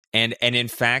And in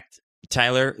fact,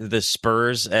 Tyler, the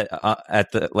spurs at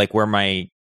the like where my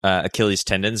Achilles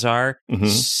tendons are Mhm.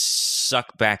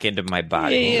 suck back into my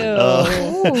body. Ew.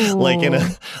 Ooh. like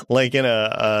in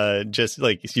a just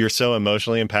like you're so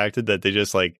emotionally impacted that they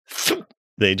just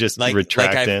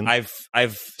retract in.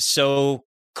 I've so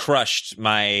crushed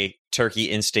my turkey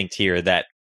instinct here that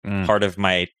Mm. part of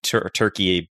my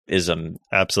turkeyism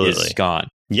Absolutely. is gone.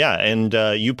 Yeah, and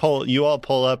you all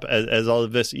pull up as all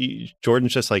of this.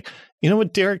 Jordan's just like, you know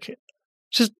what, Derek,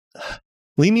 just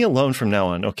leave me alone from now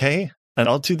on, okay? And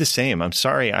I'll do the same. I'm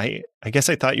sorry. I guess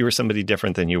I thought you were somebody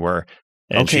different than you were.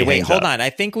 And Okay, she wait, hangs hold up. on. I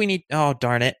think we need. Oh,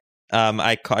 darn it.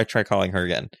 I try calling her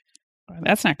again.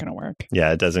 That's not going to work.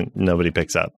 Yeah, it doesn't. Nobody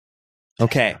picks up.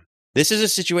 Okay, this is a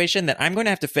situation that I'm going to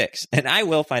have to fix, and I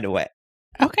will find a way.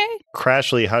 Okay.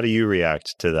 Crashly, how do you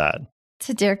react to that?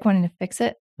 To Derek wanting to fix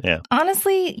it? Yeah.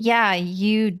 Honestly, yeah,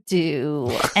 you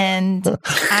do. And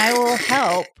I will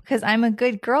help because I'm a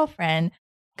good girlfriend.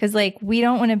 Because, like, we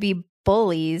don't want to be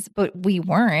bullies, but we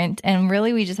weren't. And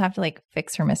really, we just have to, like,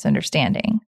 fix her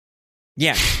misunderstanding.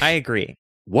 Yeah, I agree.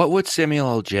 What would Samuel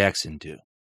L. Jackson do?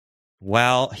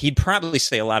 Well, he'd probably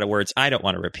say a lot of words I don't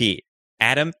want to repeat.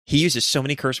 Adam, he uses so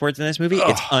many curse words in this movie.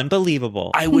 It's Ugh.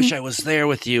 unbelievable. I wish I was there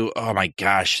with you. Oh my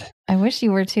gosh. I wish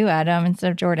you were too, Adam,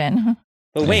 instead of Jordan.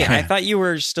 But wait, I thought you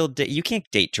were still... you can't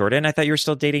date Jordan. I thought you were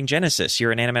still dating Genesis,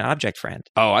 your inanimate object friend.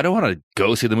 Oh, I don't want to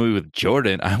go see the movie with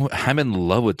Jordan. I'm in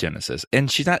love with Genesis. And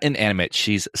she's not inanimate.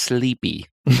 She's sleepy.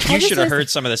 You just should have was- heard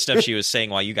some of the stuff she was saying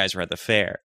while you guys were at the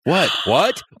fair. What?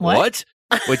 What? What?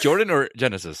 What? With Jordan or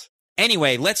Genesis?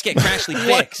 Anyway, let's get Crashly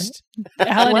fixed.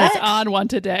 Alan What? is on one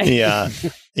today. Yeah.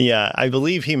 Yeah, I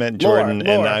believe he meant Jordan,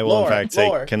 and I will in fact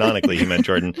say canonically he meant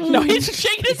Jordan. No, he's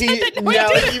shaking his head. No,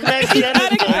 he meant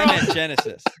Genesis. I meant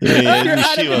Genesis. Yeah, You're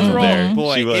out she of wasn't control. there.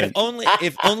 Boy, She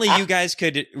if was. only you guys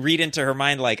could read into her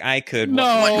mind like I could.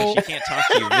 No. What? She can't talk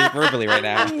to you verbally right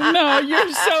now. No,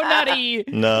 you're so nutty.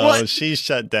 No, What? she's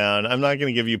shut down. I'm not going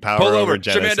to give you power Pull over over,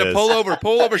 Genesis. Shamanda.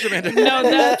 Pull over, Shamanda. No,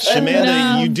 that's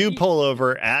Shamanda, no. you do pull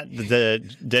over at the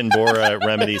Denbora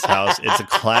Remedy's house. It's a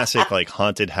classic, like,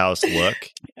 haunted house look,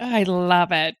 I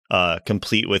love it.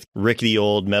 complete with rickety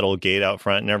old metal gate out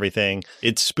front and everything.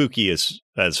 It's spooky as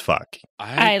fuck.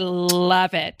 I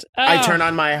love it. I Oh. turn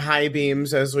on my high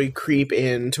beams as we creep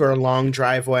into our long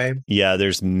driveway. Yeah,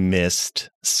 there's mist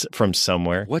from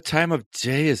somewhere. What time of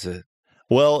day is it?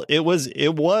 Well, it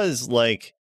was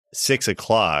like 6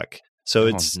 o'clock. So Oh,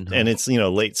 it's no. and it's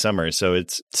late summer, so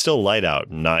it's still light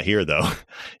out. Not here though.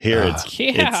 Here it's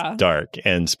Yeah. dark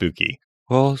and spooky.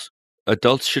 Well,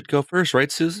 adults should go first,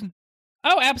 right, Susan?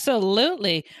 Oh,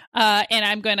 absolutely. And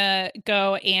I'm going to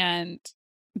go and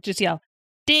just yell,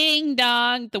 ding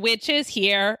dong, the witch is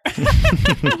here.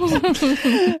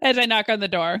 As I knock on the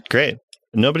door. Great.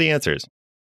 Nobody answers.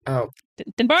 Oh,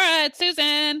 Denbora, it's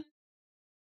Susan.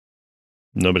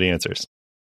 Nobody answers.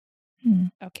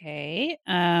 Okay.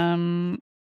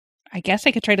 I guess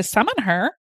I could try to summon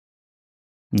her.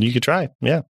 You could try.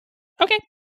 Yeah. Okay.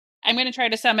 I'm going to try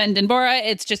to summon Denbora.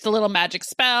 It's just a little magic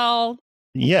spell.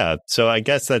 Yeah. So I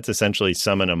guess that's essentially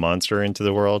summon a monster into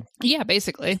the world. Yeah,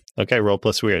 basically. Okay, roll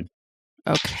plus weird.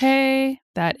 Okay.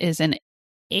 That is an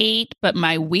 8, but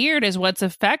my weird is what's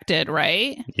affected,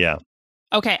 right? Yeah.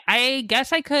 Okay. I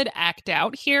guess I could act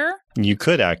out here. You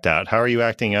could act out. How are you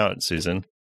acting out, Susan?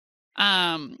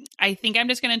 I think I'm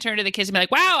just going to turn to the kids and be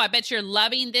like, wow, I bet you're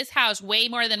loving this house way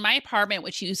more than my apartment,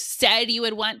 which you said you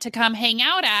would want to come hang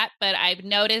out at, but I've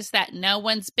noticed that no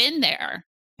one's been there.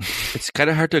 It's kind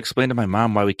of hard to explain to my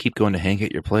mom why we keep going to hang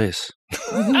at your place.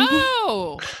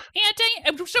 Oh, Aunt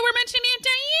Diane. So we're mentioning Aunt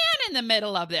Diane in the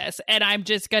middle of this, and I'm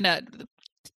just going to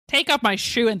take off my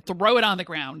shoe and throw it on the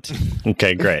ground.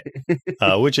 Okay, great.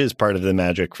 Which is part of the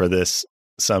magic for this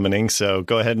summoning. So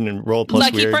go ahead and roll plus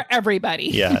Lucky weird. for everybody.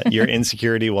 Yeah, your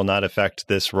insecurity will not affect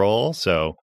this roll.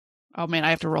 So, Oh man, I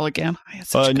have to roll again. I had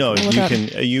such a good no, roll you with that.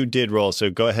 can. You did roll. So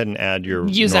go ahead and add your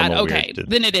Use that. normal Okay, weird to-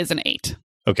 then it is an 8.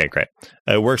 Okay, great.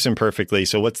 It works imperfectly.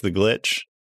 So what's the glitch?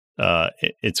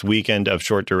 It's weakened of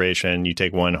short duration. You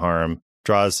take 1 harm,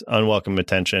 draws unwelcome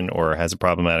attention, or has a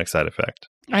problematic side effect.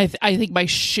 I think my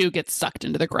shoe gets sucked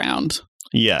into the ground.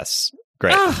 Yes,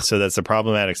 great. Ah. So that's the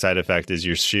problematic side effect. Is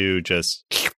your shoe just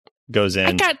goes in?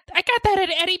 I got that at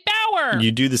Eddie Bauer.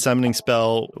 You do the summoning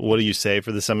spell. What do you say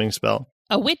for the summoning spell?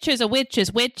 A witch is a witch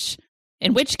is witch,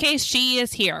 in which case she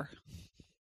is here.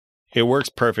 It works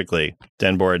perfectly.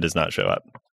 Denbora does not show up.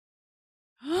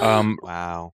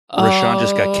 Wow. Rashawn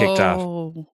just got kicked off.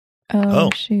 Oh, Oh.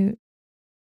 shoot.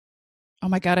 Oh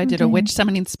my god, I did a Okay. witch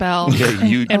summoning spell. Yeah,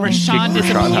 you And Oh, Rashawn no.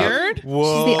 disappeared? She's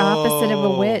the opposite of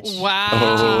a witch.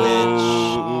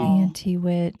 Wow.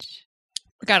 Anti-witch.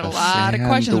 We got a lot of Sam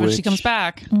questions the when she witch. comes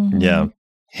back. Mhm. Yeah.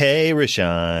 Hey,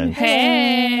 Rashawn.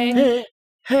 Hey. hey,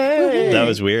 hey. That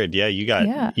was weird. Yeah, you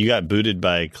Yeah. got booted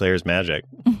by Claire's magic.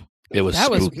 It was That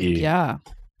was, spooky. yeah.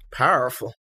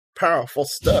 powerful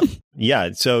stuff. Yeah,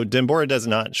 so Denbora does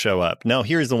not show up. Now,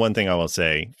 here's the one thing I will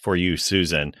say for you,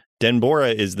 Susan.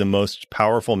 Denbora is the most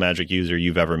powerful magic user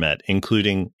you've ever met,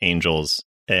 including angels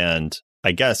and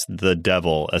I guess the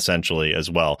devil essentially as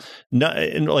well.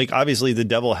 And like obviously the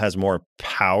devil has more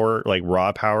power, like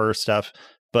raw power stuff,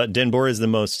 but Denbora is the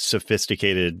most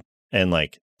sophisticated and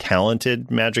like talented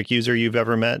magic user you've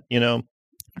ever met, you know?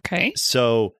 Okay.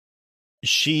 So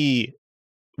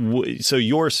so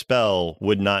your spell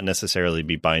would not necessarily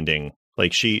be binding.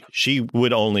 Like she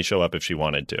would only show up if she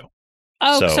wanted to.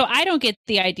 Oh, So- so I don't get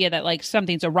the idea that like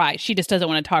something's awry. She just doesn't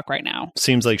want to talk right now.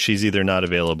 Seems like she's either not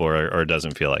available or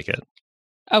doesn't feel like it.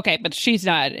 Okay, but she's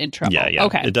not in trouble. Yeah.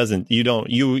 Okay. It doesn't,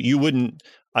 you wouldn't,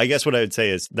 I guess what I would say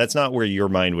is that's not where your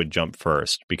mind would jump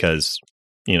first because,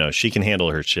 you know, she can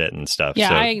handle her shit and stuff. Yeah,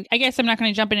 So, I guess I'm not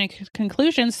going to jump into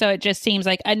conclusions. So it just seems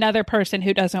like another person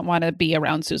who doesn't want to be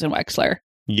around Susan Wexler.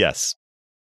 yes.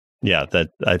 Yeah,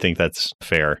 I think that's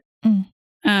fair.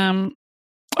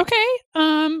 Okay.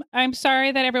 I'm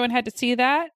sorry that everyone had to see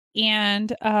that.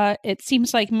 And it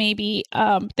seems like maybe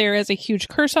there is a huge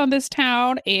curse on this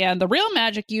town and the real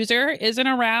magic user isn't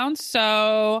around.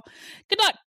 So good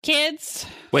luck, kids.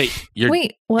 Wait, you're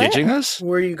Wait, what? ditching us?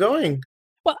 Where are you going?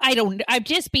 Well, I'm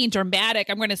just being dramatic.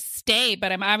 I'm going to stay,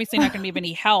 but I'm obviously not going to be of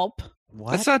any help.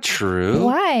 What? That's not true.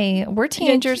 Why? We're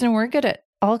teenagers and we're good at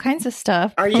all kinds of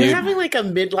stuff. Are you Dude. having like a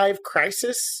midlife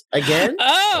crisis again?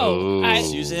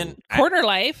 Susan, quarter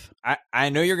life. I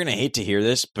know you're going to hate to hear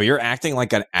this, but you're acting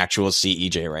like an actual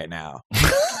CEJ right now.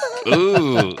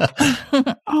 Ooh.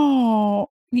 Oh,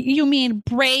 you mean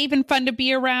brave and fun to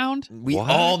be around? We What?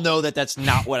 all know that that's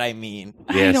not what I mean.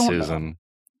 I Yes, don't- Susan.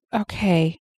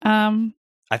 Okay.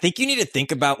 I think you need to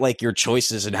think about like your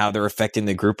choices and how they're affecting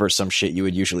the group or some shit you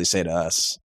would usually say to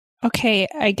us. Okay.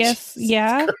 I guess.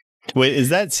 Yeah. Wait, is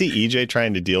that CEJ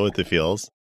trying to deal with the feels?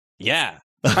 Yeah.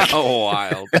 Oh,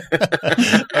 wild.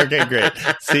 Okay, great.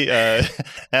 See,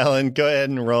 Alan, go ahead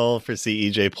and roll for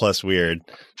CEJ plus weird.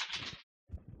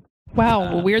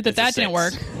 Wow. Weird that It's a that didn't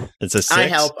work. 6. It's a 6. I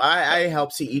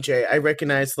help CEJ. I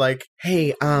recognize like,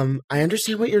 hey, I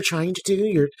understand what you're trying to do.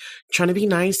 You're trying to be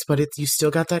nice, but you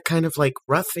still got that kind of like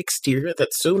rough exterior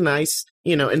that's so nice,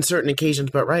 in certain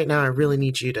occasions. But right now I really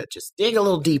need you to just dig a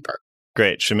little deeper.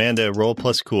 Great. Shamanda, roll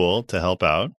plus cool to help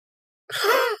out.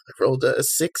 I rolled a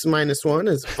 6 minus 1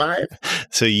 is 5.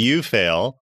 So you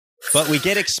fail. But we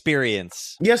get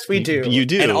experience. Yes, we do. You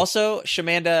do. And also,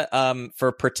 Shamanda,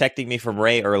 for protecting me from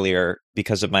Ray earlier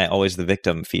because of my always the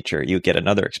victim feature, you get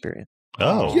another experience.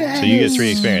 Oh, so you get 3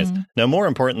 experience. Mm. Now, more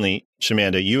importantly,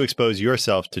 Shamanda, you expose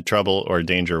yourself to trouble or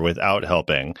danger without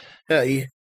helping. Yeah.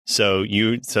 So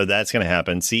that's going to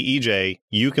happen. CEJ,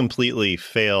 you completely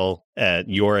fail at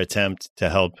your attempt to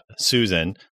help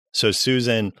Susan. So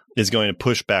Susan is going to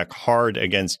push back hard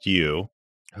against you.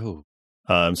 Oh.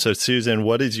 So Susan,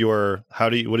 what is your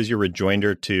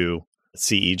rejoinder to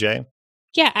CEJ?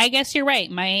 Yeah, I guess you're right.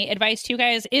 My advice to you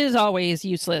guys is always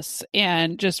useless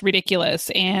and just ridiculous,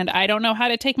 and I don't know how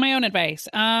to take my own advice.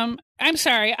 I'm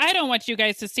sorry. I don't want you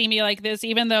guys to see me like this,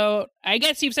 even though I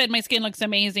guess you've said my skin looks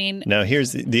amazing. Now,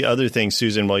 here's the other thing,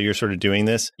 Susan, while you're sort of doing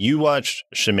this, you watched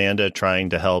Shamanda trying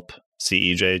to help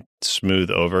CEJ smooth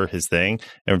over his thing,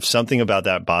 and if something about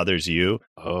that bothers you,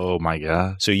 Oh, my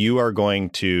God. so you are going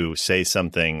to say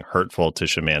something hurtful to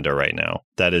Shamanda right now.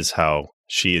 That is how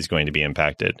she is going to be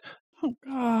impacted. Oh,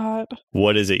 God.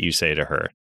 What is it you say to her?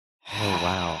 Oh,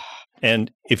 wow.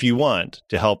 And if you want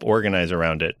to help organize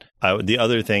around it, the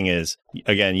other thing is,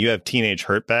 again, you have teenage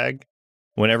hurt bag.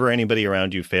 Whenever anybody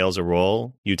around you fails a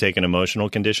roll, you take an emotional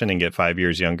condition and get 5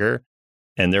 years younger.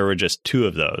 And there were just 2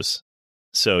 of those.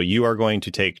 So you are going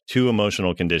to take 2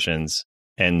 emotional conditions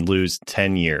and lose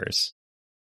 10 years.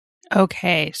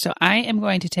 Okay, so I am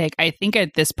going to take, I think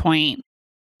at this point,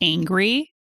 angry.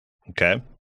 Okay.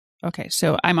 Okay,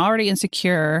 so I'm already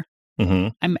insecure. Mm-hmm.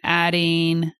 I'm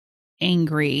adding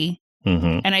angry,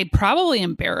 Mm-hmm. and I'm probably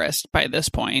embarrassed by this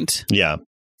point. Yeah.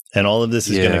 And all of this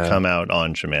is going to Yeah. come out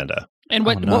on Shamanda. And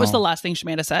what Oh, was no. the last thing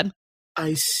Shamanda said?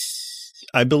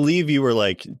 I believe you were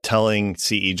like telling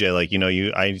CEJ, like,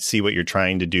 I see what you're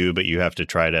trying to do, but you have to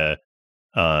try to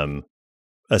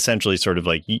essentially sort of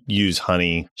like use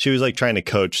honey. She was like trying to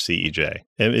coach CEJ.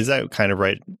 Is that kind of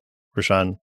right,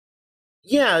 Rashawn?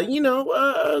 Yeah,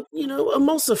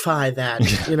 emulsify that,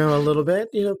 a little bit.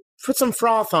 Put some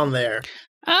froth on there.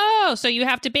 Oh, so you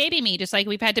have to baby me just like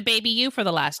we've had to baby you for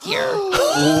the last year.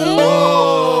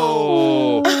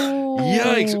 Whoa.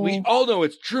 Yikes. We all know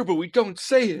it's true, but we don't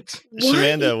say it.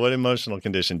 Shamanda, what emotional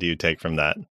condition do you take from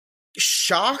that?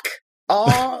 Shock,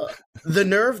 awe, the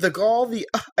nerve, the gall,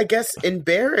 I guess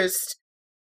embarrassed.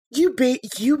 You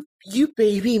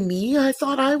baby me? I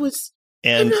thought I was.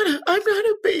 And I'm not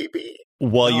a baby.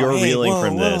 while Oh, you're hey, reeling whoa,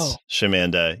 from this, whoa.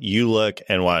 Shamanda, you look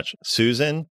and watch.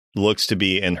 Susan looks to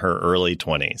be in her early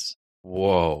 20s.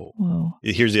 Whoa. Whoa.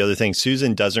 Here's the other thing.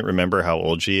 Susan doesn't remember how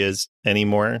old she is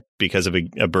anymore because of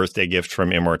a birthday gift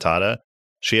from Immortata.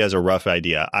 She has a rough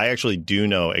idea. I actually do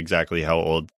know exactly how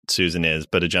old Susan is,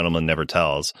 but a gentleman never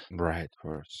tells. Right, of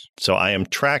course. So I am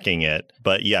tracking it.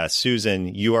 But yeah,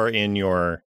 Susan, you are in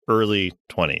your early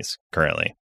 20s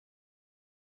currently.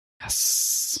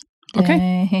 Yes. Okay.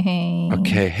 Dang.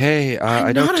 Okay, hey, I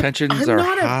I'm know not a- tensions I'm are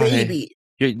not high. a baby.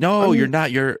 No, I'm- you're not.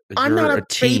 You're I'm not a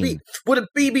teen. baby. Would a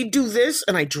baby do this?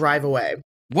 And I drive away.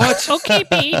 What? Okay,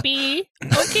 baby.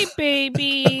 Okay,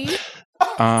 baby.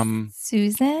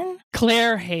 Susan?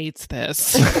 Claire hates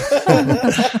this.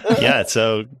 Yeah,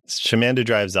 so Shamanda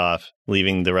drives off,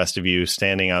 leaving the rest of you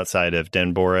standing outside of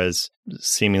Denbora's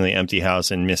seemingly empty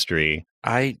house in mystery.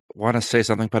 I want to say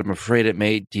something, but I'm afraid it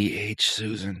may DH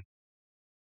Susan.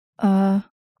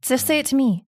 Just say it to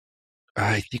me.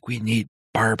 I think we need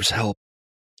Barb's help.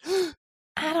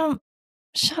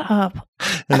 Shut up.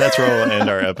 And that's where we'll end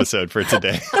our episode for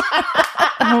today.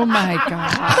 Oh my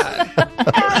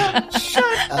God.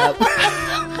 Shut up.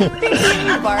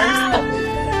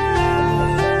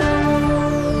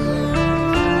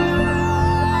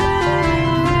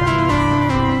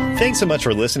 Thanks so much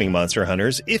for listening, Monster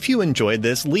Hunters. If you enjoyed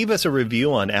this, leave us a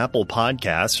review on Apple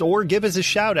Podcasts or give us a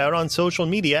shout out on social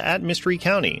media at Mystery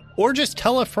County. Or just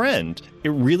tell a friend. It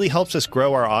really helps us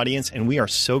grow our audience, and we are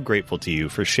so grateful to you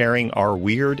for sharing our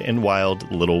weird and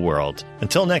wild little world.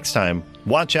 Until next time,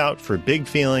 watch out for big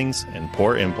feelings and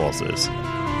poor impulses.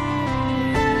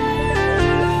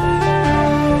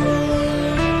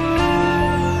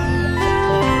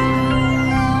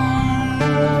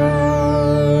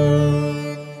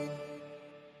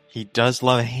 He does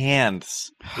love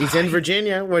hands. He's in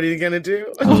Virginia. What are you going to do?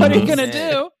 What are you gonna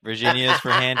do? Virginia is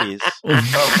for handies.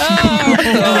 Oh,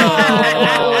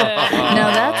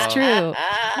 No, that's true.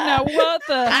 now what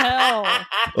the hell?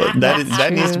 Well,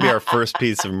 that needs to be our first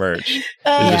piece of merch. Is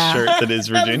a shirt that is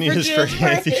Virginia's for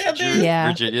handies. Yeah.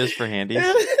 Virginia's for handies.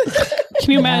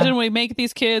 Can you imagine we make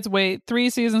these kids wait 3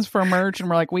 seasons for merch and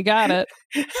we're like, we got it.